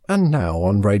And now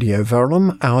on Radio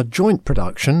Verulam, our joint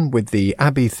production with the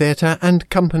Abbey Theatre and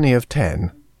Company of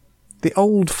Ten, The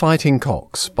Old Fighting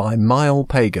Cocks by Mile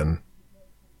Pagan.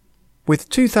 With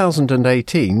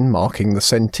 2018 marking the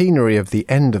centenary of the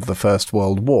end of the First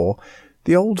World War,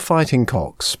 The Old Fighting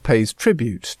Cocks pays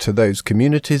tribute to those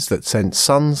communities that sent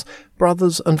sons,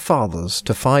 brothers and fathers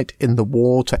to fight in the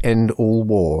war to end all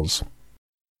wars.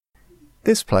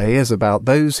 This play is about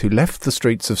those who left the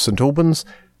streets of St Albans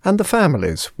and the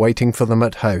families waiting for them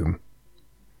at home.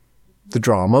 The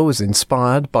drama was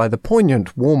inspired by the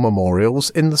poignant war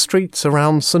memorials in the streets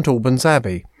around St Albans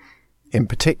Abbey, in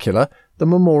particular the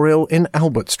memorial in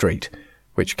Albert Street,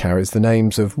 which carries the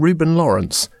names of Reuben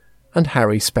Lawrence and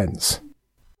Harry Spence.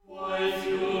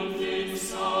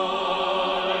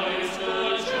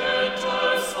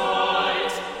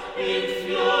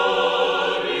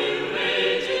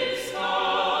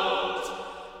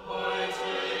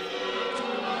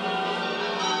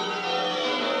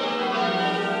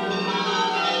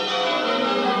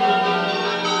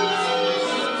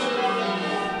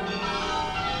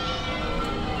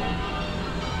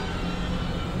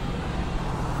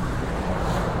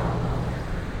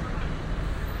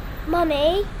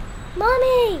 Mummy!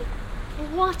 Mummy!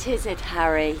 What is it,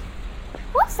 Harry?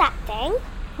 What's that thing?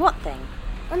 What thing?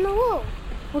 On the wall.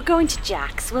 We're going to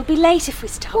Jack's. We'll be late if we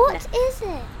stop. What is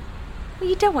it? Well,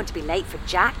 you don't want to be late for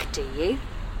Jack, do you?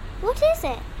 What is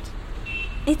it?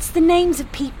 It's the names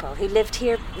of people who lived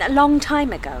here a long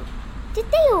time ago. Did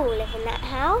they all live in that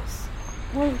house?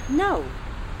 Well, no.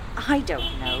 I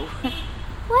don't know.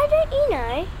 Why don't you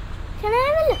know? Can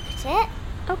I have a look at it?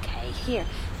 Okay, here.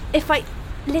 If I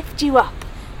lift you up.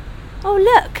 Oh,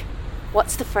 look.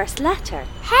 What's the first letter?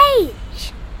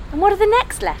 H. And what are the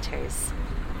next letters?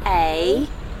 A,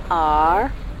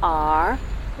 R, R,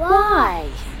 Y.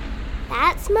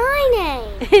 That's my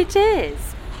name. It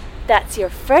is. That's your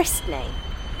first name.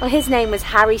 Well, his name was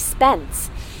Harry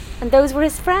Spence. And those were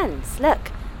his friends.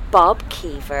 Look. Bob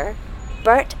Keever,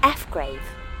 Bert Fgrave.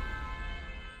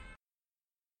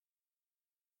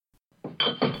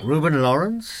 Reuben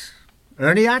Lawrence,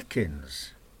 Ernie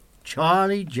Atkins,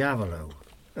 Charlie Javelo.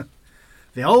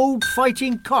 The Old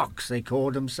Fighting Cocks, they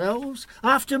called themselves,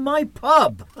 after my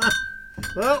pub.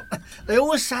 Well, they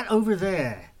always sat over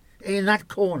there, in that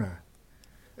corner.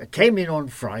 They came in on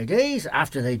Fridays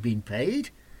after they'd been paid.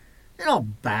 They're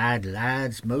not bad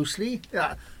lads, mostly,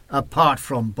 apart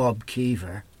from Bob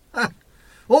Keever.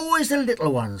 Always the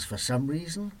little ones, for some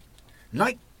reason.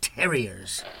 Like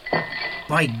terriers.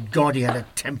 By God, he had a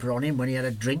temper on him when he had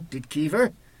a drink, did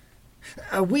Keever.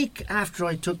 A week after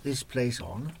I took this place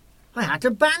on, I had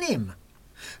to ban him,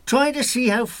 trying to see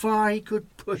how far he could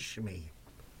push me.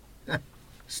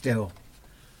 Still,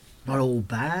 not all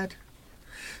bad.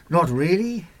 Not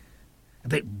really. A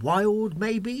bit wild,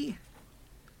 maybe.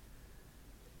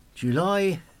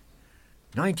 July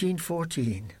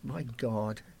 1914. My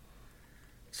God.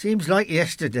 Seems like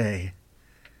yesterday.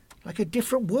 Like a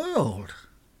different world.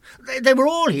 They were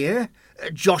all here,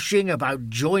 joshing about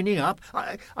joining up.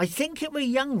 I think it was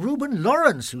young Reuben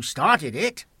Lawrence who started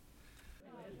it.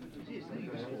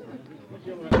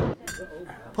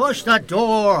 Push the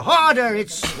door harder,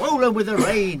 it's swollen with the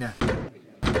rain.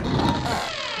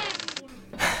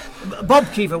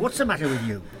 Bob Keever, what's the matter with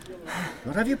you?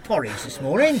 Not have your porridge this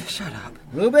morning? Shut up.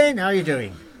 Reuben, how are you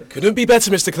doing? Couldn't be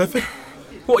better, Mr. Clifford.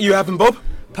 What are you having, Bob?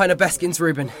 Pint of Beskins,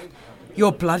 Reuben.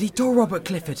 Your bloody door, Robert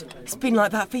Clifford. It's been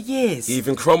like that for years.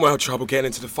 Even Cromwell had trouble getting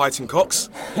into the Fighting Cocks.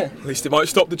 At least it might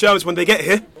stop the Germans when they get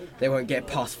here. They won't get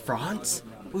past France.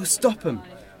 We'll stop them.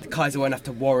 The Kaiser won't have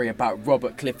to worry about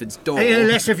Robert Clifford's door. Hey,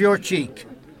 less of your cheek.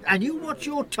 And you watch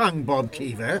your tongue, Bob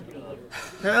Keever.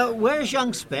 Where's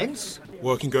young Spence?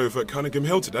 Working over at Cunningham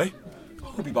Hill today.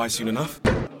 I'll be by soon enough.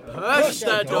 Push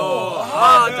the door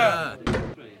harder!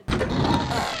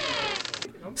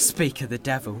 Speak of the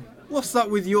devil. What's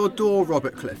that with your door,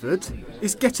 Robert Clifford?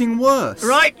 It's getting worse.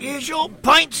 Right, here's your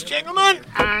pints, gentlemen.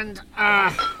 And,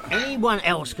 anyone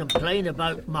else complain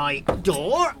about my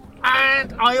door,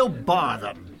 and I'll bar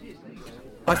them.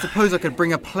 I suppose I could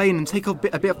bring a plane and take a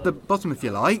bit off the bottom if you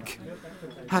like.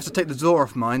 Have to take the door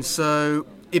off mine, so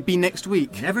it'd be next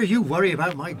week. Never you worry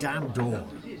about my damn door.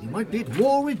 You might be at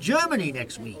war with Germany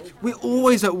next week. We're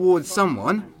always at war with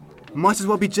someone. Might as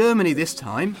well be Germany this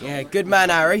time. Yeah, good man,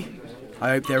 Harry. I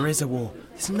hope there is a war.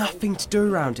 There's nothing to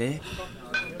do around here.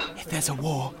 If there's a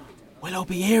war, we'll all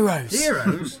be heroes.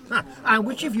 Heroes? And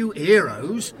which of you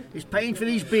heroes is paying for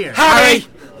these beers? Harry!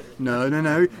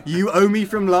 No. You owe me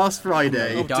from last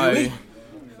Friday. Oh, do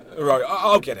we? Right,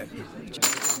 I'll get it.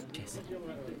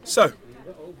 So,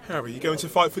 Harry, you going to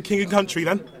fight for king and country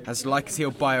then? As like as he'll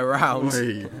buy a round.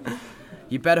 Hey.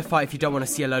 You better fight if you don't want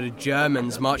to see a load of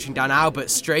Germans marching down Albert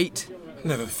Street.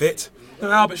 Never fit. No,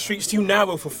 Albert Street's too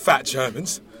narrow for fat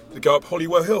Germans. They go up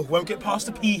Holywell Hill, won't get past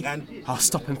the peahen. I'll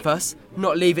stop him first,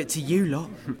 not leave it to you lot.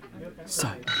 So,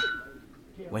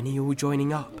 when are you all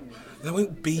joining up? There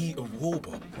won't be a war,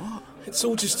 Bob. What? It's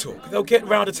all just talk. They'll get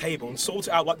round a table and sort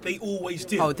it out like they always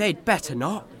do. Oh, they'd better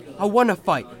not. I want to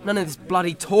fight. None of this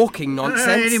bloody talking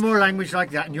nonsense. Any more language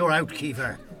like that and you're out,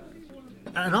 Kiefer.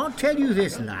 And I'll tell you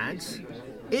this, lads.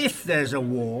 If there's a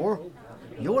war,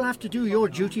 you'll have to do your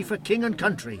duty for king and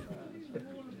country.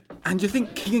 And you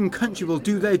think king and country will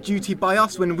do their duty by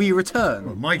us when we return?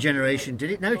 Well, my generation did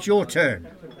it, now it's your turn.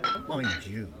 Mind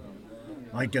you,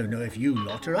 I don't know if you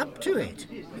lot are up to it.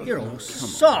 You're all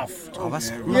soft. Oh,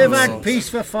 that's You've had peace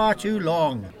for far too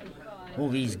long. All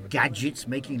these gadgets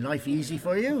making life easy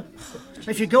for you.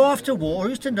 If you go off to war,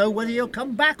 who's to know whether you'll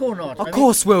come back or not? Of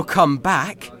course we'll come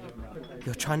back.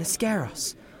 You're trying to scare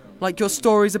us. Like your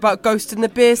stories about Ghost in the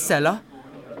beer cellar.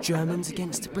 Germans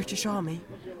against the British Army.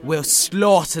 We'll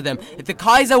slaughter them. If the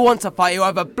Kaiser wants to fight, he'll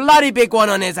have a bloody big one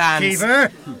on his hands.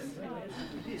 Kiefer!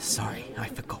 Sorry, I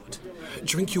forgot.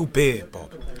 Drink your beer,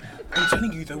 Bob. I'm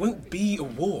telling you, there won't be a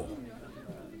war.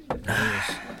 There's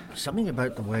something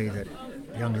about the way that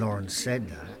young Lawrence said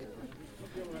that.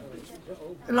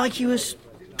 Like he was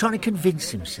trying to convince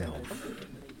himself.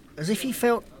 As if he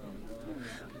felt,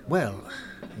 well,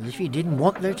 as if he didn't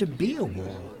want there to be a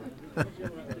war.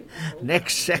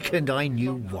 Next second I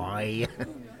knew why.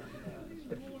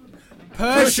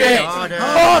 Push it!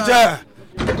 Harder!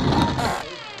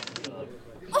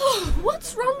 Oh,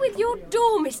 what's wrong with your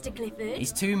door, Mr. Clifford?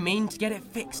 He's too mean to get it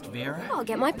fixed, Vera. I'll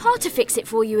get my pa to fix it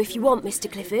for you if you want,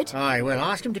 Mr. Clifford. Aye, well,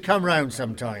 ask him to come round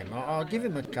sometime. I'll give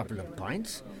him a couple of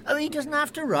pints. Oh, he doesn't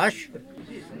have to rush.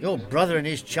 Your brother and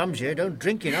his chums here don't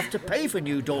drink enough to pay for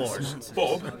new doors.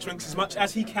 Bob drinks as much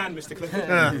as he can, Mr.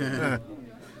 Clifford.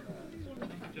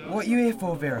 What are you here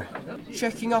for, Vera?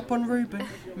 Checking up on Reuben?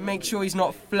 Make sure he's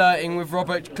not flirting with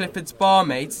Robert Clifford's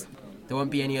barmaids. There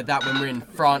won't be any of that when we're in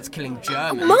France killing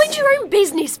Germans. Mind your own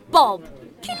business, Bob.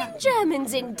 Killing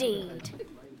Germans, indeed.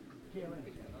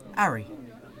 Harry,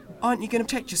 aren't you going to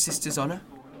protect your sister's honour?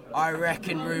 I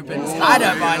reckon Reuben's had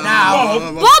her by now.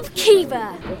 Bob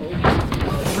Keever!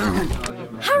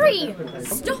 Harry,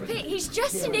 stop it. He's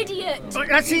just an idiot. But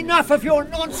that's enough of your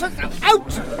nonsense. Out,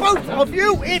 both of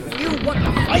you, if you want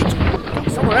to fight.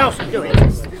 Go somewhere else and do it.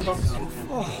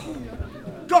 Oh,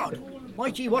 God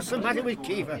almighty, what's the matter with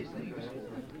Kiefer?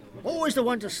 Always the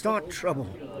one to start trouble.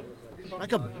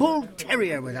 Like a bull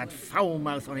terrier with that foul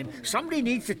mouth on him. Somebody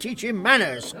needs to teach him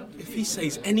manners. If he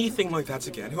says anything like that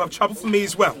again, he'll have trouble for me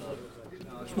as well.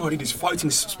 He might need his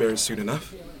fighting spirit soon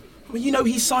enough. I mean, you know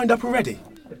he's signed up already.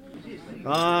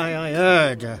 Aye, I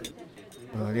heard.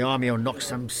 The army will knock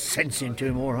some sense into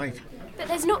him, all right. But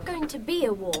there's not going to be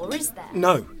a war, is there?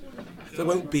 No, there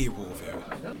won't be a war,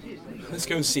 Vera. Let's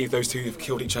go and see if those two have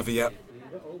killed each other yet.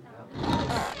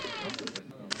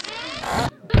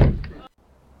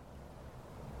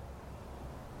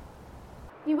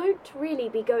 You won't really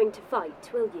be going to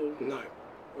fight, will you? No,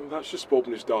 well, that's just Bob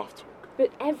and his daft talk.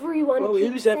 But everyone Well, keeps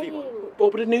who's saying... everyone?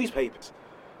 Bob and the newspapers.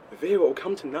 Vera will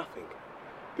come to nothing.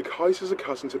 The Kaiser's a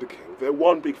cousin to the king. They're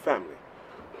one big family.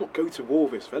 Not go to war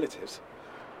with his relatives.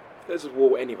 If there's a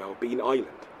war anywhere, it'll be an island.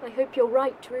 I hope you're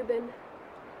right, Reuben.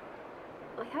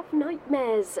 I have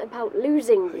nightmares about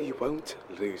losing you. You won't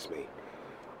lose me.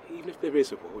 Even if there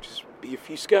is a war, just be a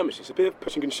few skirmishes, a bit of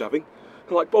pushing and shoving.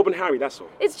 Like Bob and Harry, that's all.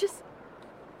 It's just...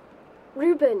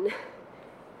 Reuben,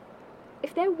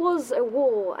 if there was a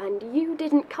war and you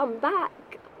didn't come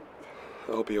back...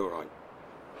 I'll be all right.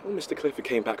 Well, Mr. Clifford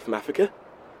came back from Africa,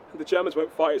 and the Germans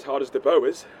won't fight as hard as the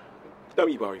Boers. Don't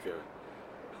you worry, Vera.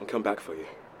 I'll come back for you.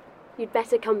 You'd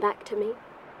better come back to me.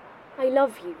 I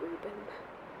love you, Reuben.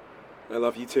 I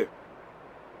love you too.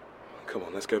 Come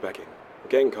on, let's go back in.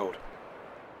 We're getting cold.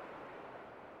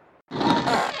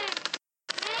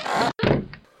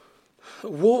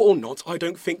 War or not, I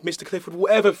don't think Mr. Clifford will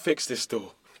ever fix this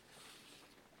door.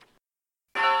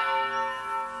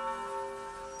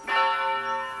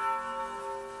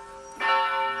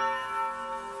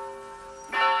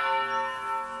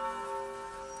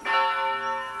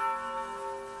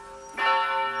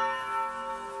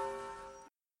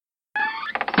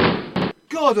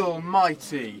 God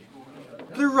almighty!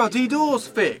 The ruddy door's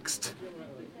fixed.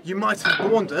 You might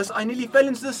have warned us. I nearly fell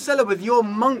into the cellar with your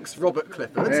monks, Robert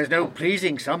Clifford. There's no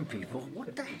pleasing some people.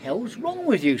 What the hell's wrong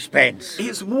with you, Spence?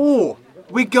 It's war.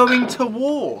 We're going to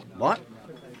war. What?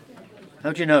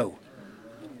 How'd you know?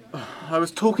 I was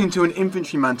talking to an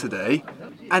infantryman today,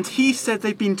 and he said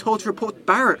they've been told to report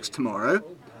barracks tomorrow.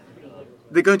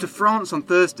 They're going to France on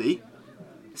Thursday.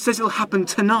 says it'll happen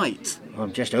tonight.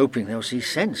 I'm just hoping they'll see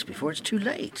sense before it's too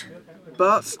late.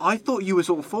 But I thought you was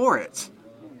all for it.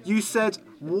 You said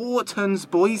war turns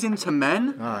boys into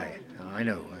men? Aye, I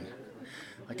know.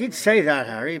 I did say that,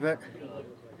 Harry, but...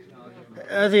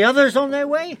 Are the others on their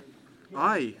way?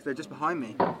 Aye, they're just behind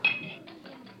me.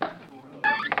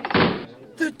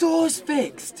 The door's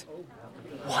fixed.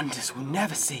 Wonders will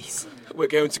never cease. We're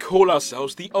going to call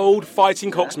ourselves the Old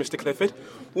Fighting Cocks, Mr. Clifford.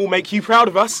 We'll make you proud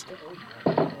of us.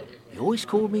 You always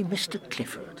called me Mr.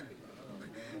 Clifford.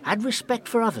 Had respect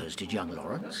for others, did young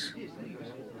Lawrence?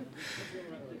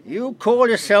 You call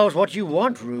yourselves what you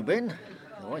want, Reuben.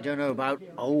 Oh, I don't know about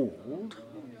old.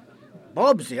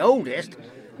 Bob's the oldest,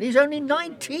 and he's only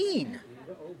 19.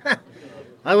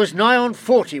 I was nigh on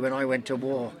 40 when I went to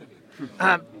war.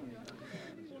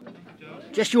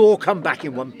 Just you all come back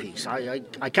in one piece. I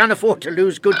can't afford to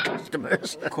lose good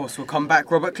customers. Of course we'll come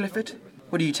back, Robert Clifford.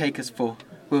 What do you take us for?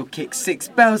 We'll kick 6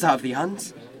 bells out of the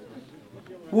Huns.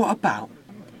 What about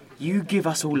you give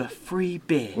us all a free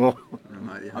beer? Oh.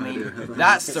 I mean,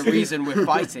 that's the reason we're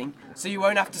fighting, so you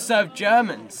won't have to serve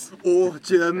Germans. Or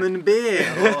German beer.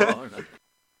 Oh, no.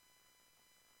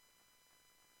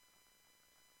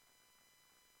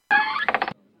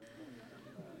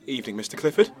 Evening, Mr.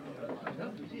 Clifford.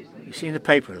 You seen the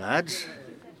paper, lads?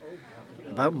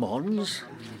 About Mons?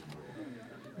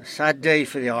 A sad day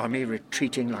for the army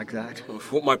retreating like that. Well,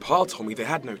 for what my pa told me, they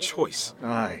had no choice.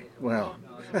 Aye, well,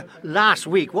 last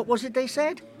week, what was it they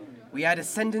said? We had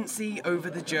ascendancy over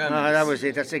the Germans. Ah, that was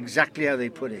it. That's exactly how they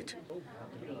put it.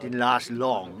 Didn't last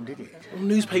long, did it? Well,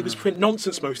 newspapers print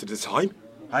nonsense most of the time.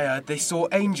 I heard they saw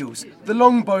angels. The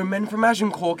longbowmen from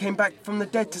Agincourt came back from the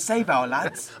dead to save our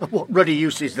lads. What ruddy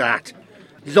use is that?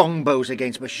 Longbows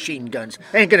against machine guns.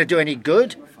 Ain't going to do any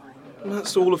good. Well,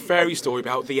 that's all a fairy story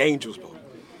about the angels, Bob.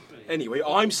 Anyway,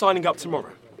 I'm signing up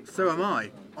tomorrow. So am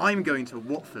I. I'm going to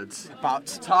Watford's. About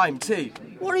time, too.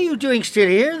 What are you doing still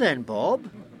here, then, Bob?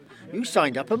 You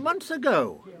signed up a month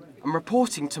ago. I'm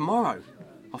reporting tomorrow.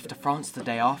 Off to France the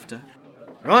day after.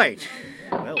 Right.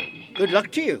 Well, good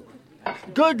luck to you.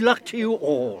 Good luck to you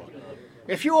all.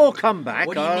 If you all come back,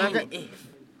 What do I'll you have mean, to... if?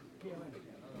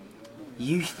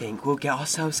 You think we'll get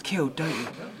ourselves killed, don't you?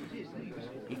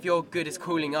 If you're good as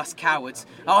calling us cowards,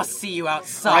 I'll see you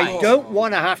outside. I don't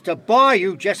want to have to bar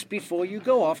you just before you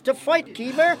go off to fight,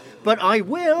 Keever, but I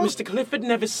will. Mr. Clifford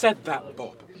never said that,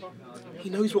 Bob. He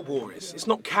knows what war is. It's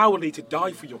not cowardly to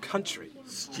die for your country.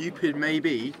 Stupid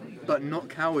maybe, but not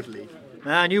cowardly.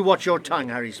 And you watch your tongue,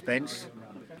 Harry Spence.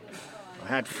 I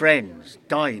had friends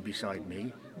die beside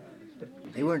me.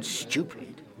 They weren't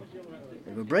stupid.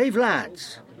 They were brave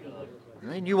lads.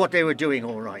 They knew what they were doing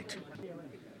all right.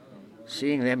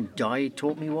 Seeing them die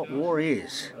taught me what war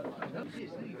is.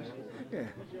 Yeah.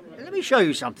 Let me show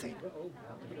you something.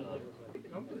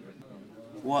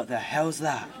 What the hell's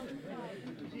that?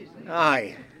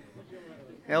 Aye.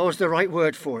 Hell's the right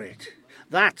word for it.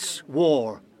 That's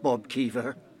war, Bob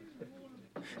Keever.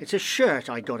 It's a shirt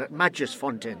I got at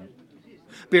Majesfontein.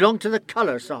 Belonged to the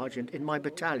colour sergeant in my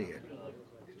battalion.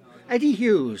 Eddie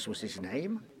Hughes was his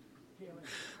name.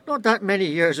 Not that many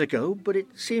years ago, but it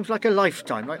seems like a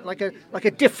lifetime, like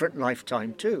a different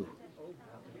lifetime too.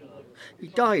 He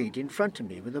died in front of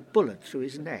me with a bullet through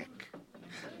his neck.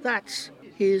 That's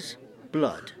his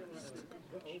blood.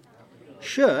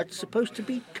 Shirt's supposed to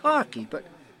be khaki, but...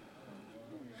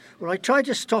 Well, I tried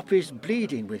to stop his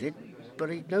bleeding with it, but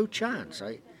he'd no chance.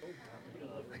 I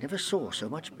never saw so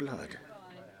much blood.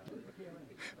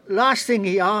 Last thing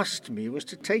he asked me was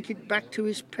to take it back to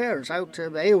his parents out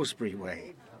to Aylesbury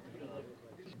way.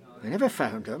 I never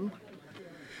found them,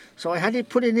 so I had it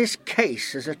put in this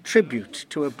case as a tribute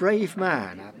to a brave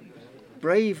man, a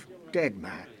brave dead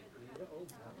man.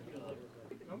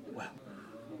 Well,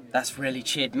 that's really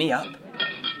cheered me up.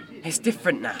 It's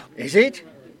different now. Is it?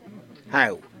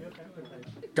 How?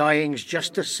 Dying's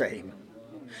just the same.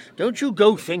 Don't you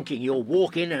go thinking you'll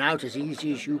walk in and out as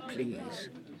easy as you please.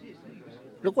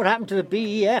 Look what happened to the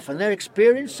BEF and their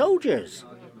experienced soldiers.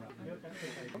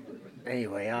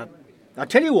 Anyway, I'll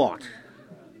tell you what.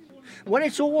 When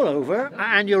it's all over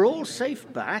and you're all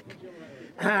safe back,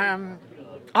 I'll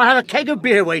have a keg of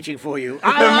beer waiting for you.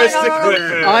 Mr.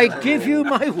 Clifford. I give you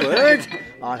my word,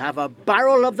 I'll have a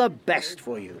barrel of the best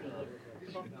for you.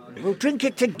 We'll drink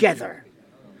it together.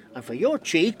 And for your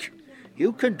cheek,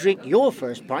 you can drink your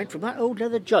first pint from that old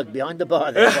leather jug behind the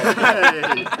bar there.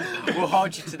 We'll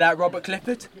hold you to that, Robert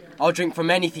Clifford. I'll drink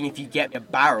from anything if you get me a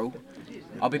barrel.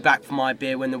 I'll be back for my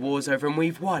beer when the war's over and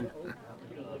we've won.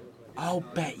 I'll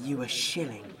bet you a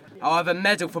shilling. I'll have a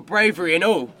medal for bravery and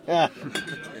all.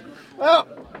 Well,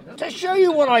 to show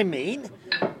you what I mean,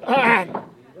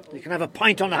 You can have a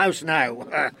pint on the house now.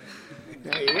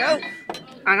 There you go.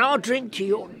 And I'll drink to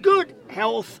your good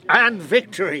health and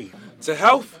victory. To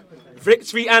health,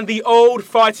 victory, and the old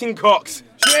fighting cocks.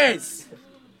 Cheers!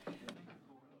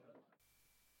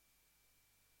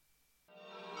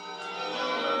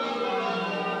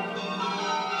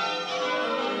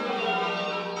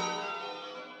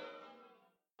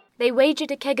 They wagered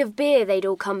a keg of beer they'd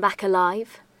all come back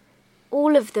alive,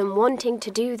 all of them wanting to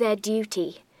do their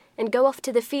duty and go off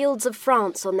to the fields of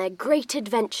France on their great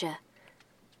adventure.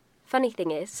 Funny thing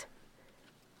is,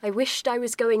 I wished I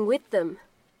was going with them.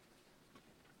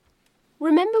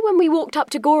 Remember when we walked up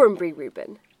to Gorhambury,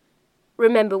 Reuben?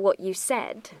 Remember what you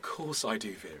said? Of course I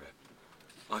do, Vera.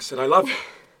 I said I love you.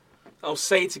 I'll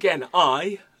say it again.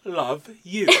 I love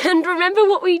you. And remember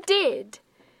what we did?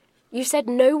 You said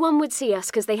no one would see us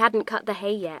because they hadn't cut the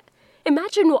hay yet.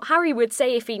 Imagine what Harry would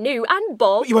say if he knew, and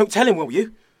Bob. But you won't tell him, will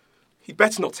you? You'd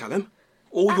better not tell him.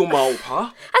 Or your ma will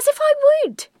pa. As if I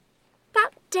would.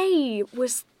 That day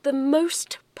was the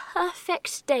most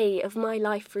perfect day of my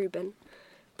life, Reuben.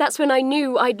 That's when I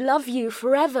knew I'd love you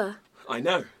forever. I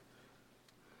know.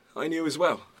 I knew as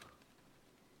well.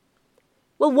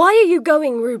 Well, why are you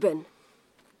going, Reuben?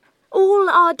 All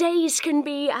our days can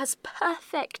be as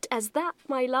perfect as that,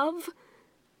 my love.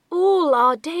 All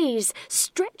our days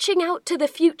stretching out to the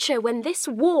future when this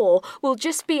war will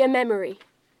just be a memory.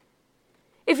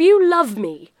 If you love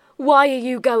me, why are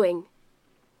you going?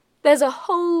 There's a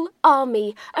whole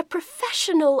army, a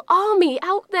professional army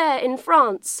out there in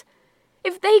France.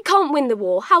 If they can't win the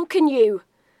war, how can you?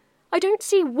 I don't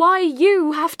see why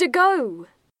you have to go.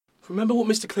 Remember what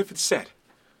Mr. Clifford said?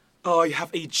 I have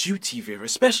a duty, Vera,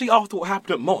 especially after what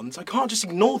happened at Mons. I can't just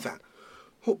ignore that.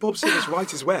 What Bob said is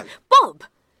right as well. Bob?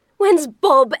 When's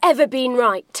Bob ever been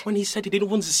right? When he said he didn't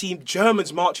want to see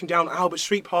Germans marching down Albert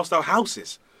Street past our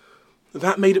houses.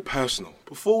 That made it personal.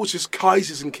 Before it was just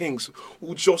Kaisers and kings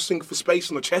all jostling for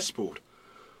space on the chessboard.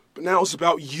 But now it's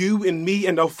about you and me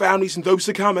and our families and those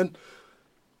to come and...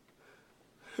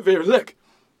 Vera, look.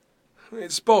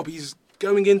 It's Bob. He's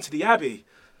going into the Abbey.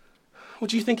 What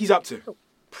do you think he's up to?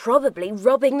 Probably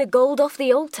robbing the gold off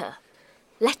the altar.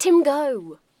 Let him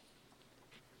go.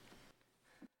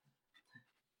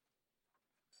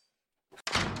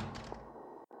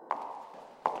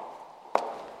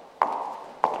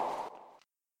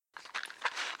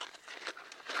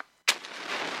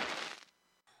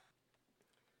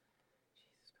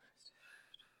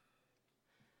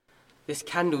 This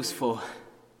candle's for...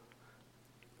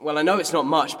 Well, I know it's not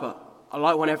much, but I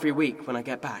light one every week when I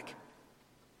get back.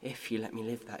 If you let me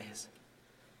live, that is.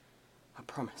 I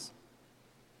promise.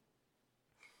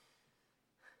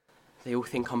 They all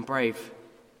think I'm brave,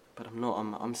 but I'm not.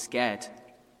 I'm scared.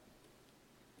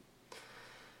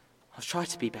 I'll try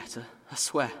to be better, I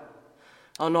swear.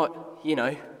 I'll not,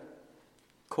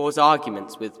 cause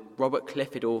arguments with Robert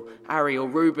Clifford or Harry or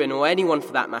Reuben or anyone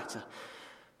for that matter.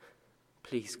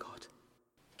 Please, God,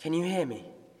 can you hear me?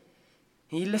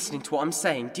 Are you listening to what I'm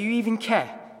saying? Do you even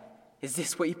care? Is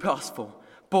this what you asked for?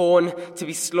 Born to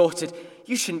be slaughtered?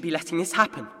 You shouldn't be letting this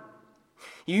happen.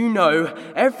 You know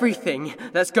everything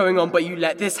that's going on, but you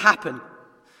let this happen.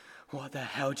 What the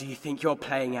hell do you think you're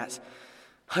playing at?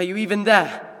 Are you even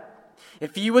there?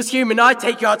 If you was human, I'd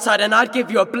take you outside and I'd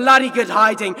give you a bloody good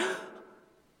hiding.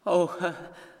 Oh,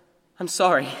 I'm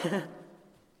sorry.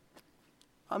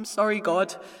 I'm sorry,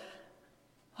 God.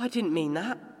 I didn't mean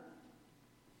that.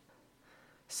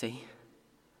 See,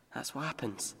 that's what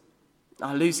happens.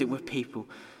 I lose it with people.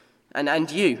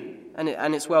 And you. And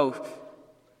it's, well,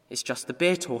 it's just the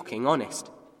beer talking, honest.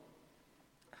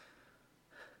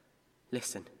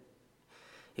 Listen,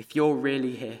 if you're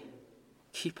really here,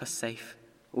 keep us safe,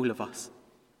 all of us.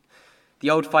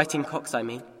 The old fighting cocks, I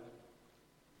mean.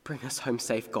 Bring us home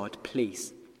safe, God,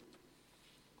 please.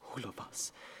 All of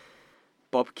us.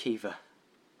 Bob Keever.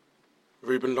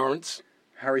 Reuben Lawrence.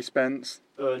 Harry Spence.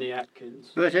 Ernie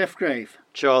Atkins. Bert F. Grave.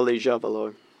 Charlie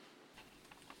Javelot.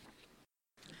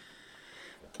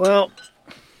 Well,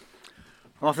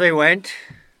 off they went,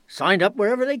 signed up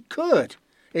wherever they could.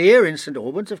 Here in St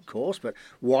Albans, of course, but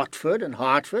Watford and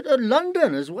Hertford and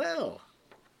London as well.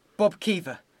 Bob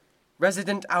Keever,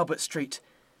 resident Albert Street.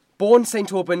 Born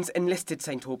St Albans, enlisted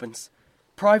St Albans.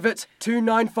 Private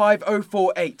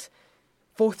 295048.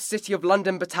 4th City of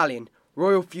London Battalion,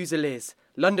 Royal Fusiliers,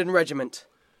 London Regiment.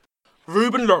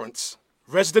 Reuben Lawrence,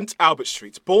 resident Albert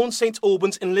Street. Born St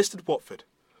Albans, enlisted Watford.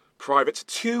 Private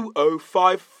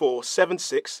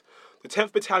 205476, the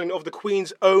 10th Battalion of the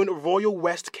Queen's Own Royal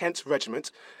West Kent Regiment,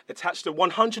 attached to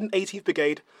 118th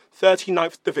Brigade,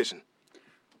 39th Division.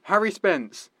 Harry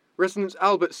Spence, resident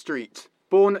Albert Street.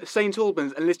 Born St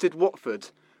Albans, enlisted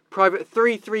Watford. Private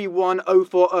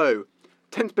 331040,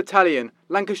 10th Battalion,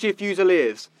 Lancashire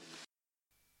Fusiliers.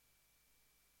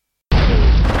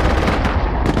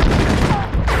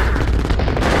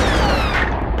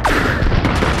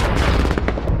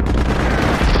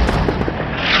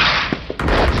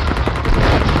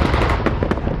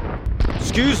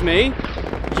 Excuse me?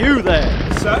 You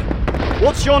there? Sir?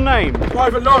 What's your name?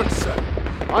 Private Lawrence, sir.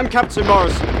 I'm Captain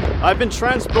Morrison. I've been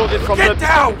transported from Get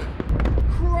down!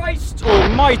 Christ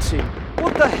almighty!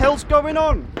 What the hell's going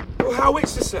on? Well, how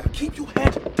is this, sir? Keep your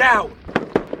head down.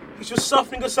 He's just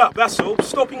softening us up, that's all.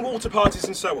 Stopping water parties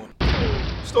and so on.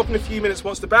 Stop in a few minutes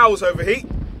once the bowels overheat.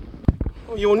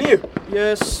 Oh, you're new.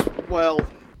 Yes, well,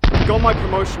 got my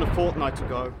promotion a fortnight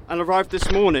ago and arrived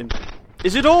this morning.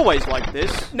 Is it always like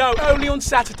this? No, only on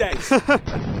Saturdays.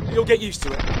 You'll get used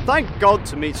to it. Thank God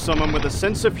to meet someone with a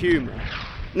sense of humour.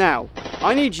 Now,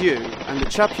 I need you and the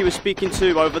chap you were speaking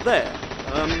to over there.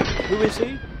 Who is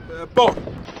he? Bob.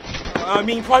 I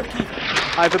mean Private Keeper.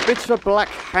 I have a bit of a black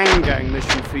hang gang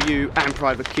mission for you and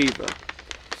Private Keeper.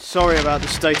 Sorry about the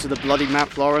state of the bloody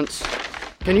map, Lawrence.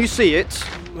 Can you see it?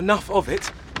 Enough of it.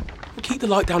 We'll keep the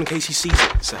light down in case he sees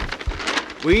it, sir.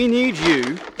 We need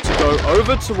you to go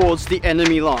over towards the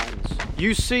enemy lines.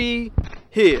 You see,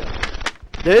 here.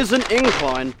 There's an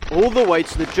incline all the way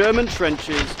to the German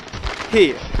trenches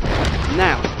here.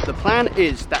 Now, the plan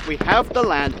is that we have the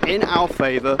land in our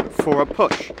favour for a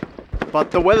push.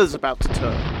 But the weather's about to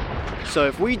turn. So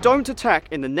if we don't attack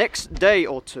in the next day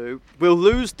or two, we'll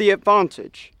lose the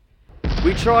advantage.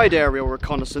 We tried aerial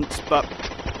reconnaissance, but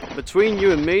between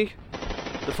you and me,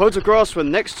 the photographs were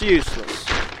next to useless.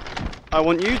 I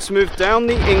want you to move down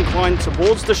the incline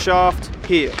towards the shaft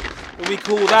here. We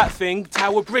call that thing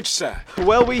Tower Bridge, sir.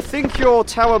 Well, we think your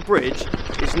Tower Bridge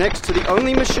is next to the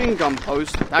only machine gun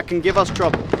post that can give us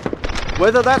trouble.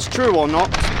 Whether that's true or not,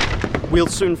 we'll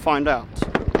soon find out.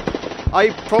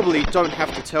 I probably don't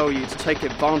have to tell you to take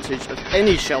advantage of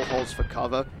any shell holes for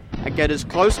cover and get as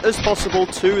close as possible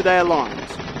to their lines.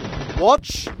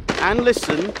 Watch and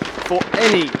listen for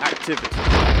any activity.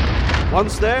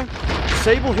 Once there,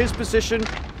 disable his position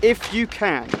if you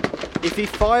can. If he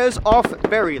fires off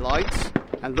berry lights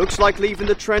and looks like leaving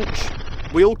the trench,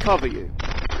 we'll cover you.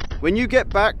 When you get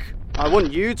back, I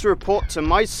want you to report to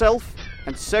myself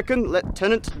and Second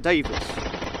Lieutenant Davis.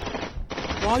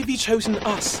 Why have you chosen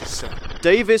us, sir?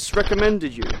 Davis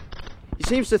recommended you. He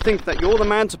seems to think that you're the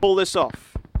man to pull this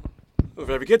off. Well,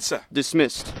 very good, sir.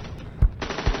 Dismissed.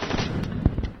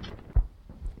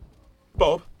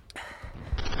 Bob?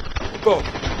 Bob?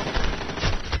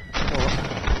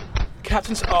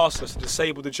 Captain's asked us to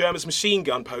disable the Germans' machine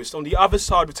gun post on the other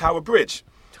side of Tower Bridge.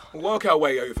 We'll work our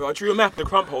way over. I drew a map of the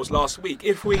crump holes last week.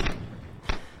 If we...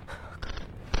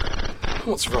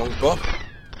 What's wrong, Bob?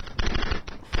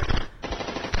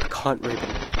 I can't, Ruben.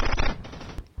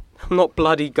 I'm not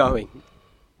bloody going.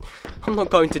 I'm not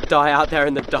going to die out there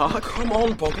in the dark. Come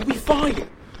on, Bob. We'll be fine.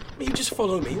 You just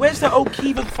follow me. Where's that old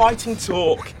Keever fighting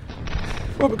talk?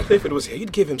 If Robert Clifford was here,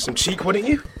 you'd give him some cheek, wouldn't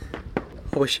you?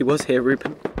 I wish he was here,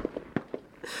 Ruben.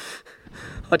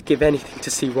 I'd give anything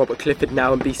to see Robert Clifford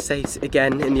now and be safe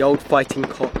again in the old fighting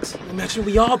cocks. Imagine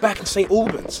we are back in St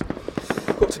Albans. What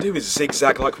we've got to do is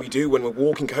zigzag like we do when we're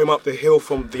walking home up the hill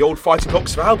from the old fighting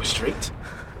cocks of Albert Street.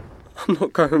 I'm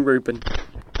not going, Ruben.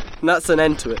 And that's an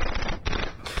end to it.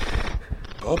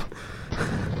 Bob?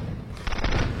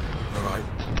 Alright.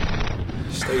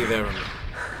 Stay there and...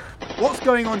 What's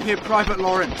going on here, Private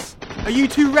Lawrence? Are you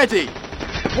two ready?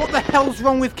 What the hell's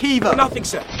wrong with Keever? Nothing,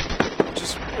 sir.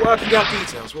 Just working out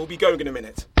details. We'll be going in a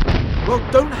minute. Well,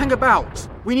 don't hang about.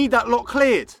 We need that lot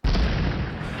cleared.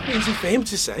 Easy for him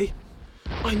to say.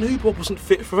 I knew Bob wasn't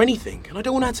fit for anything, and I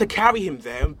don't want to have to carry him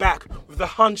there and back with the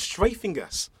Hun strafing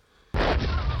us.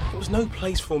 It was no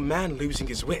place for a man losing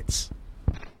his wits.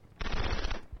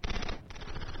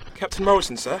 Captain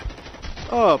Morrison, sir.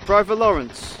 Oh, Private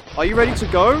Lawrence. Are you ready to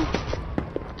go?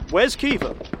 Where's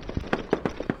Keever?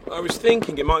 I was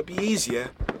thinking it might be easier.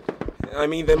 I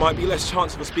mean, there might be less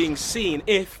chance of us being seen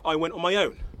if I went on my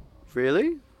own.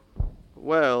 Really?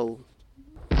 Well,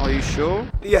 are you sure?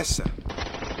 Yes, sir.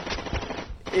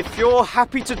 If you're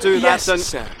happy to do Yes, that, then...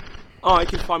 sir. I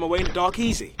can find my way in the dark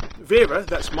easy. Vera,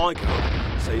 that's my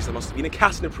girl, says there must have been a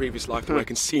cat in a previous life that I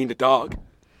can see in the dark.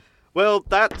 Well,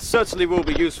 that certainly will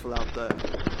be useful out there.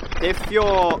 If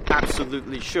you're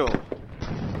absolutely sure.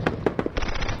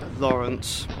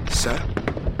 Lawrence. Sir?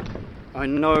 I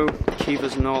know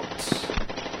Keever's not...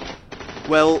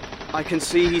 Well, I can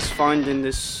see he's finding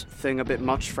this thing a bit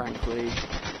much, frankly.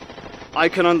 I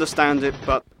can understand it,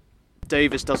 but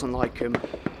Davis doesn't like him.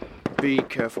 Be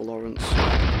careful, Lawrence.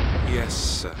 Yes,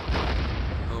 sir.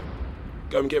 I'll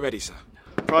go and get ready, sir.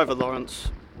 private,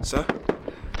 Lawrence. Sir?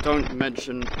 Don't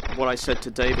mention what I said to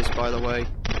Davis, by the way.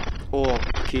 Or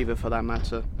Kiva, for that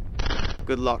matter.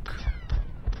 Good luck.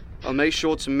 I'll make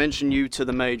sure to mention you to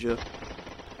the Major.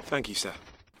 Thank you, sir.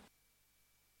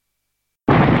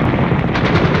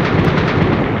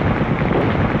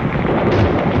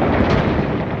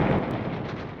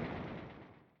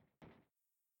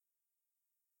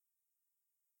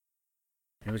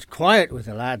 It was quiet with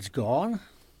the lads gone.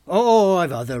 Oh,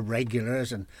 I've other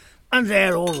regulars, and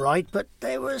they're all right, but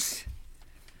there was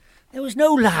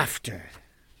no laughter,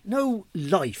 no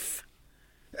life,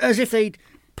 as if they'd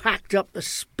packed up the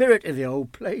spirit of the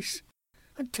old place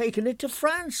and taken it to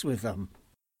France with them.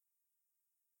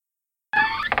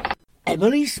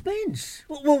 Emily Spence.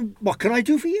 Well, what can I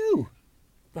do for you?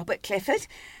 Robert Clifford,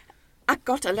 I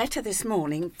got a letter this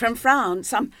morning from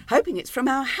France. I'm hoping it's from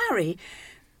our Harry.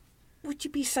 Would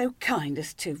you be so kind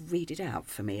as to read it out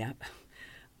for me?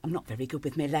 I'm not very good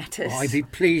with my letters. Oh, I'd be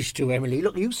pleased to, Emily.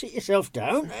 Look, you sit yourself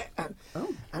down, and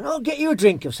I'll get you a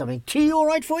drink of something. Tea all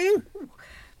right for you?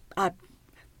 I'd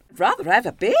rather have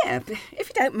a beer, if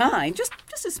you don't mind. Just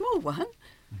a small one.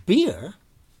 Beer?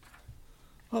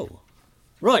 Oh,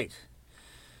 right.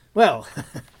 Well,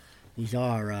 these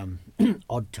are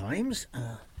odd times.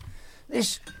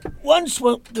 This once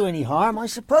won't do any harm, I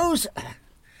suppose.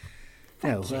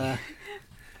 Now,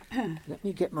 let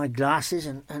me get my glasses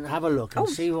and have a look and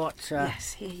see what...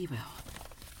 yes, here you will.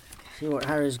 See what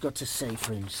Harry's got to say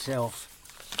for himself.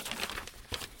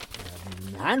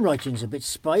 Handwriting's a bit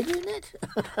spidery, isn't it?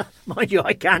 Mind you,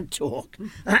 I can't talk.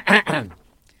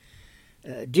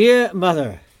 Dear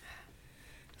Mother,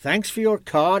 thanks for your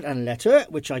card and letter,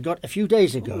 which I got a few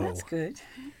days ago. Oh, that's good.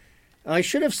 I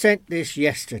should have sent this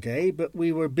yesterday, but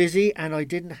we were busy and I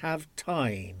didn't have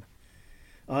time.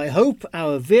 I hope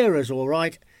our Vera's all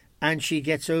right and she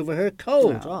gets over her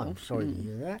cold. Oh, I'm sorry to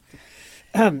hear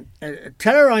that.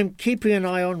 Tell her I'm keeping an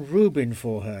eye on Reuben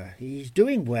for her. He's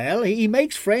doing well. He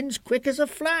makes friends quick as a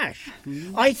flash.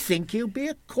 I think he'll be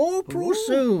a corporal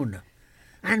soon.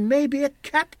 And maybe a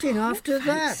captain after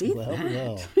that.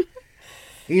 Well.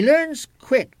 He learns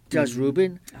quick, does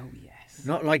Reuben? Oh, yes.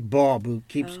 Not like Bob, who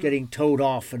keeps getting told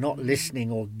off for not listening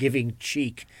or giving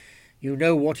cheek. You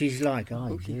know what he's like.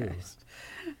 I do. Yes.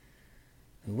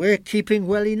 We're keeping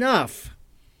well enough.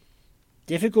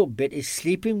 Difficult bit is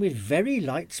sleeping with very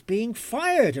lights being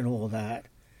fired and all that.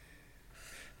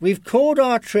 We've called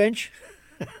our trench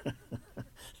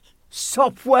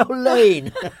Sopwell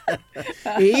Lane.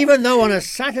 Even though on a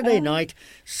Saturday night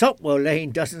Sopwell Lane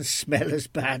doesn't smell as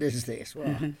bad as this.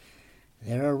 Well,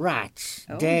 there are rats,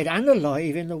 dead and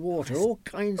alive, in the water, all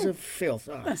kinds of filth.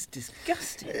 Oh, that's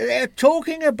disgusting. They're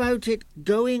talking about it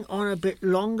going on a bit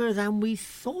longer than we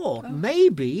thought,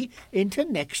 maybe into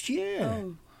next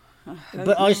year.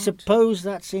 But I suppose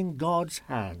that's in God's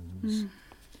hands.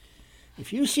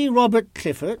 If you see Robert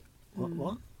Clifford...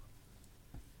 What?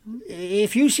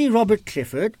 If you see Robert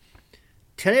Clifford,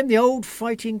 tell him the old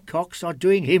fighting cocks are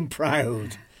doing him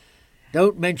proud.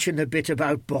 Don't mention the bit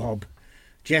about Bob.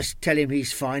 Just tell him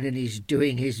he's fine and he's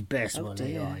doing his best. Oh,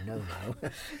 dear. I know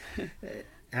now.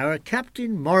 Our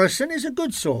Captain Morrison is a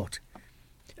good sort.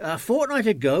 A fortnight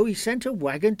ago he sent a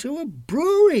wagon to a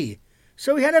brewery,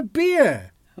 so he had a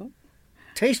beer.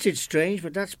 Tasted strange,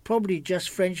 but that's probably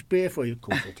just French beer for you. Of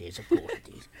course it is.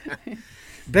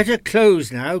 Better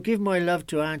close now. Give my love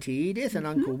to Auntie Edith and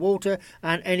Uncle Walter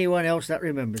and anyone else that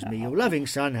remembers me. Your loving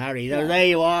son, Harry. There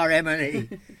you are, Emily.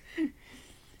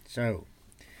 So,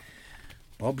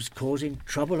 Bob's causing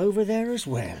trouble over there as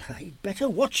well. He'd better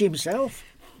watch himself.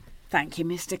 Thank you,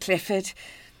 Mr. Clifford.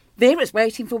 Vera's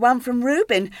waiting for one from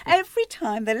Reuben. Every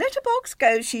time the letterbox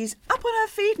goes, she's up on her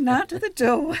feet and out of the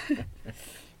door.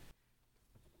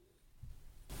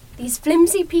 These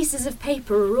flimsy pieces of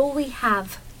paper are all we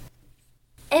have.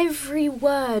 Every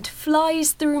word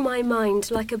flies through my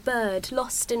mind like a bird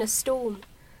lost in a storm.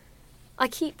 I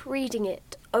keep reading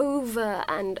it over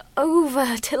and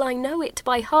over till I know it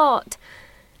by heart,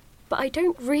 but I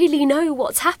don't really know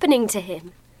what's happening to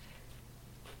him.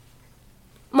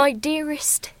 My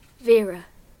dearest Vera,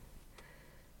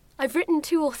 I've written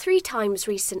 2 or 3 times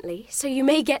recently, so you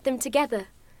may get them together.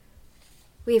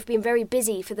 We have been very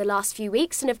busy for the last few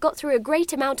weeks and have got through a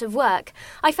great amount of work.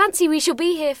 I fancy we shall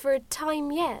be here for a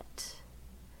time yet.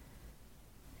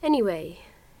 Anyway,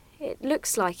 it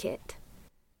looks like it.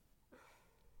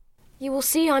 You will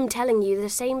see I'm telling you the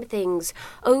same things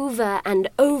over and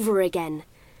over again.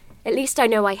 At least I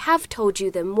know I have told you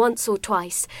them once or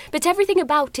twice, but everything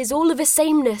about is all of a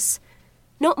sameness.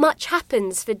 Not much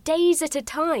happens for days at a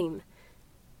time.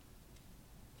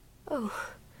 Oh,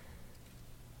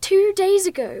 2 days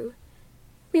ago,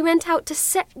 we went out to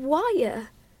set wire.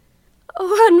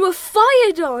 Oh, and were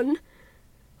fired on.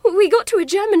 We got to a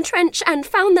German trench and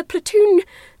found the platoon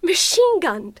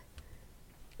machine-gunned,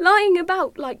 lying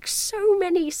about like so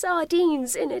many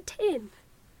sardines in a tin.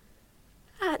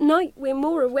 At night we're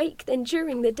more awake than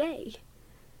during the day,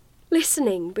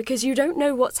 listening because you don't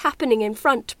know what's happening in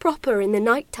front proper in the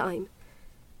night time.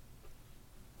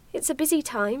 It's a busy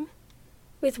time,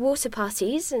 with water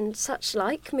parties and such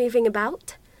like moving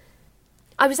about.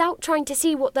 I was out trying to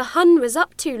see what the Hun was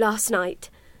up to last night.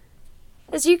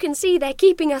 As you can see, they're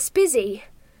keeping us busy.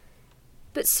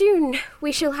 But soon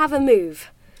we shall have a move.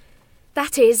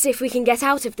 That is, if we can get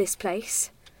out of this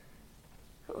place.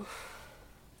 Oh.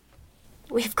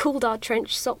 We've called our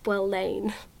trench Sopwell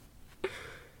Lane.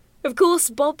 Of course,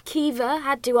 Bob Keever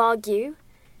had to argue.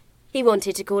 He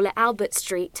wanted to call it Albert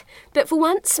Street, but for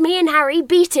once me and Harry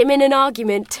beat him in an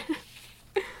argument.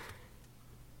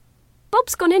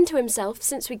 Bob's gone into himself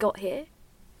since we got here.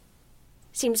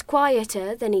 Seems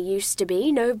quieter than he used to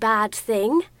be, no bad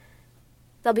thing.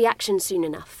 There'll be action soon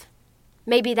enough.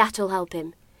 Maybe that'll help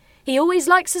him. He always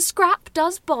likes a scrap,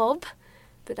 does Bob,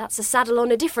 but that's a saddle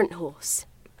on a different horse.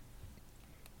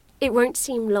 It won't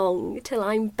seem long till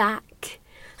I'm back,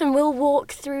 and we'll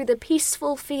walk through the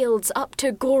peaceful fields up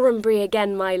to Gorhambury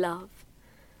again, my love.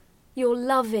 Your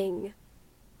loving,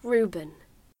 Reuben.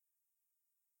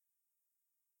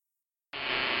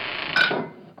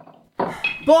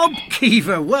 Bob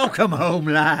Keever, welcome home,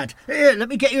 lad. Here, let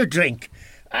me get you a drink.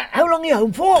 How long are you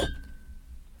home for?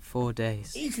 4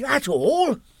 days. Is that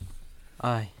all?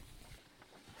 Aye.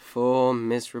 4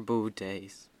 miserable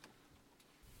days.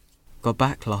 Got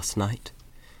back last night.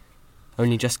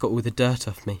 Only just got all the dirt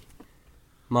off me.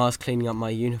 Ma's cleaning up my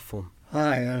uniform.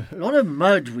 Aye, a lot of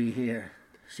mud we hear.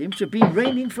 Seems to have been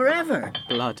raining forever.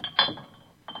 Blood.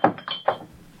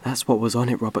 That's what was on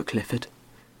it, Robert Clifford.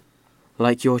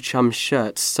 Like your chum's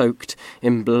shirt soaked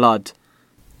in blood.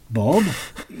 Bob,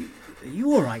 are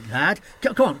you all right, lad?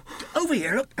 Come on, over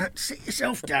here, look, sit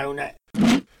yourself down.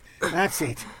 That's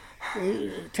it.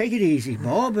 Take it easy,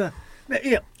 Bob.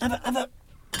 Here, have a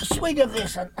swig of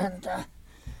this and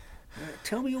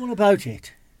tell me all about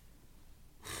it.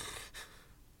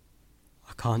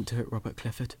 I can't do it, Robert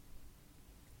Clifford.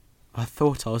 I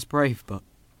thought I was brave, but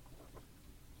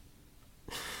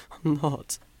I'm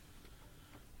not.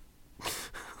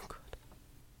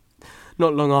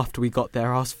 Not long after we got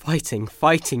there, I was fighting,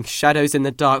 shadows in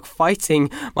the dark, fighting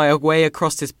my way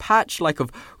across this patch like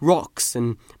of rocks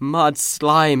and mud,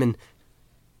 slime, and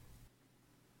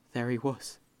there he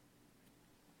was.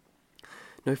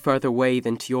 No further away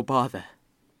than to your bar there.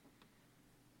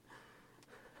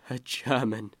 A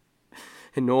German,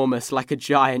 enormous like a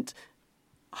giant.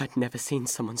 I'd never seen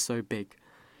someone so big,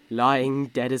 lying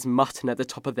dead as mutton at the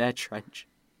top of their trench.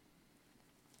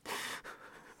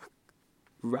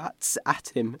 Rats at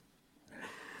him.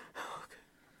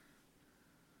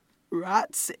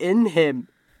 Rats in him.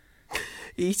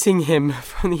 Eating him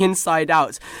from the inside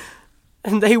out.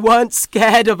 And they weren't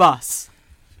scared of us.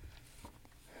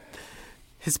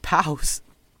 His pals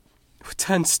were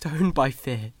turned stone by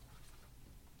fear.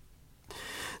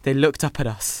 They looked up at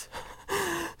us.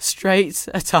 Straight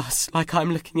at us like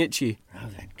I'm looking at you. Now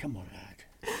then, come on,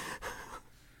 lad.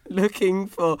 Looking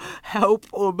for help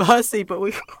or mercy, but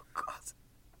we...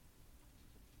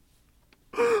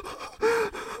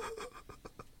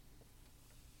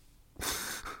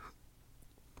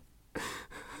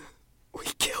 We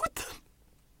killed them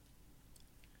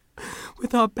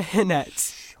with our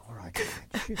bayonets. All right.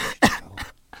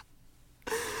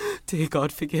 Dear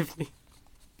God, forgive me.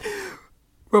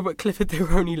 Robert Clifford, they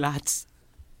were only lads.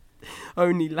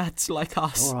 Only lads like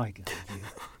us. All right,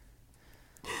 lad.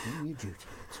 Do your duty.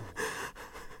 That's all.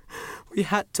 We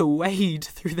had to wade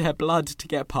through their blood to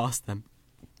get past them.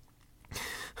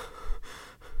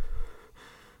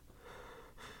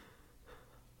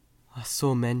 I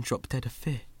saw men drop dead of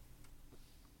fear.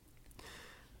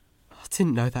 I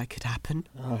didn't know that could happen.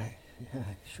 Aye, yeah,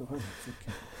 sure.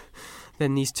 Okay.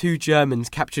 Then these 2 Germans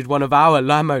captured one of our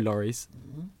Lamo lorries.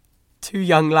 Mm-hmm. 2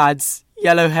 young lads,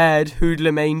 yellow-haired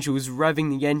hoodlum angels, revving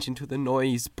the engine till the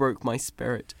noise broke my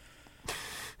spirit.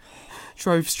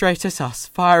 Drove straight at us,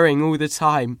 firing all the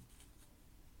time.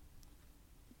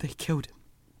 They killed him.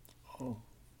 Oh.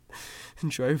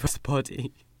 And drove his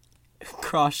body.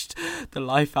 Crushed the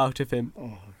life out of him.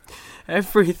 Oh.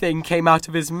 Everything came out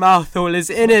of his mouth, all his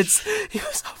innards. He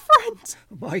was our friend.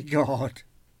 My God.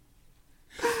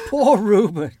 Poor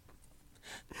Reuben.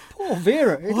 Poor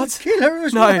Vera. It'll kill her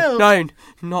as well. No,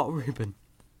 not Reuben.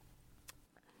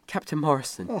 Captain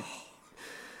Morrison. Oh.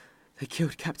 They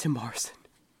killed Captain Morrison.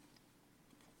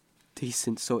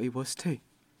 Decent sort he was too.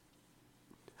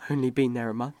 Only been there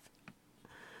a month.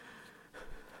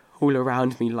 All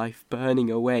around me, life burning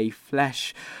away,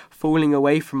 flesh falling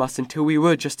away from us until we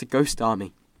were just a ghost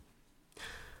army.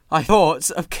 I thought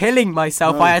of killing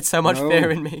myself. I had so much fear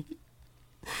in me.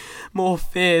 More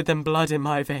fear than blood in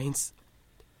my veins.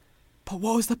 But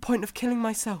what was the point of killing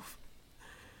myself?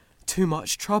 Too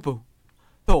much trouble.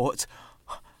 Thought,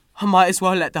 I might as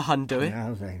well let the Hun do it.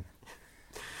 Now then.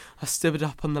 I stood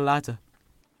up on the ladder.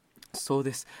 Saw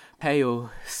this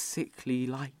pale, sickly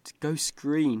light, ghost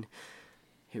green.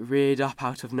 It reared up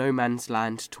out of no man's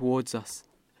land towards us.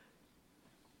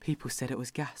 People said it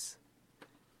was gas.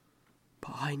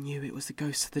 But I knew it was the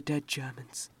ghosts of the dead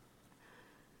Germans.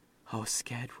 I was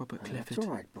scared, Robert Clifford. That's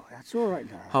all right, boy. That's all right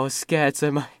now. I was scared,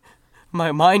 so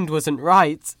my mind wasn't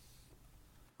right.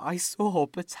 I saw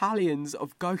battalions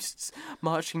of ghosts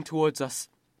marching towards us.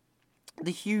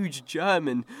 The huge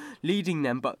German leading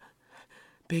them, but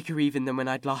bigger even than when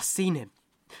I'd last seen him.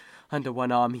 Under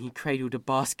one arm he cradled a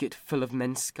basket full of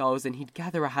men's skulls, and he'd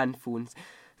gather a handful and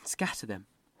scatter them.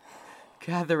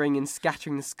 Gathering and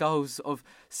scattering the skulls of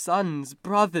sons,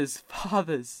 brothers,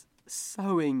 fathers,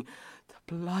 sowing the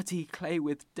bloody clay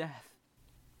with death.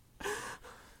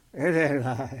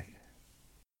 I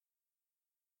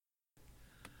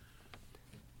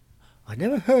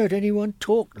never heard anyone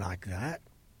talk like that.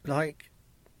 Like,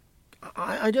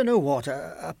 I don't know what,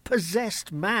 a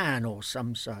possessed man or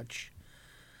some such.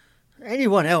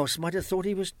 Anyone else might have thought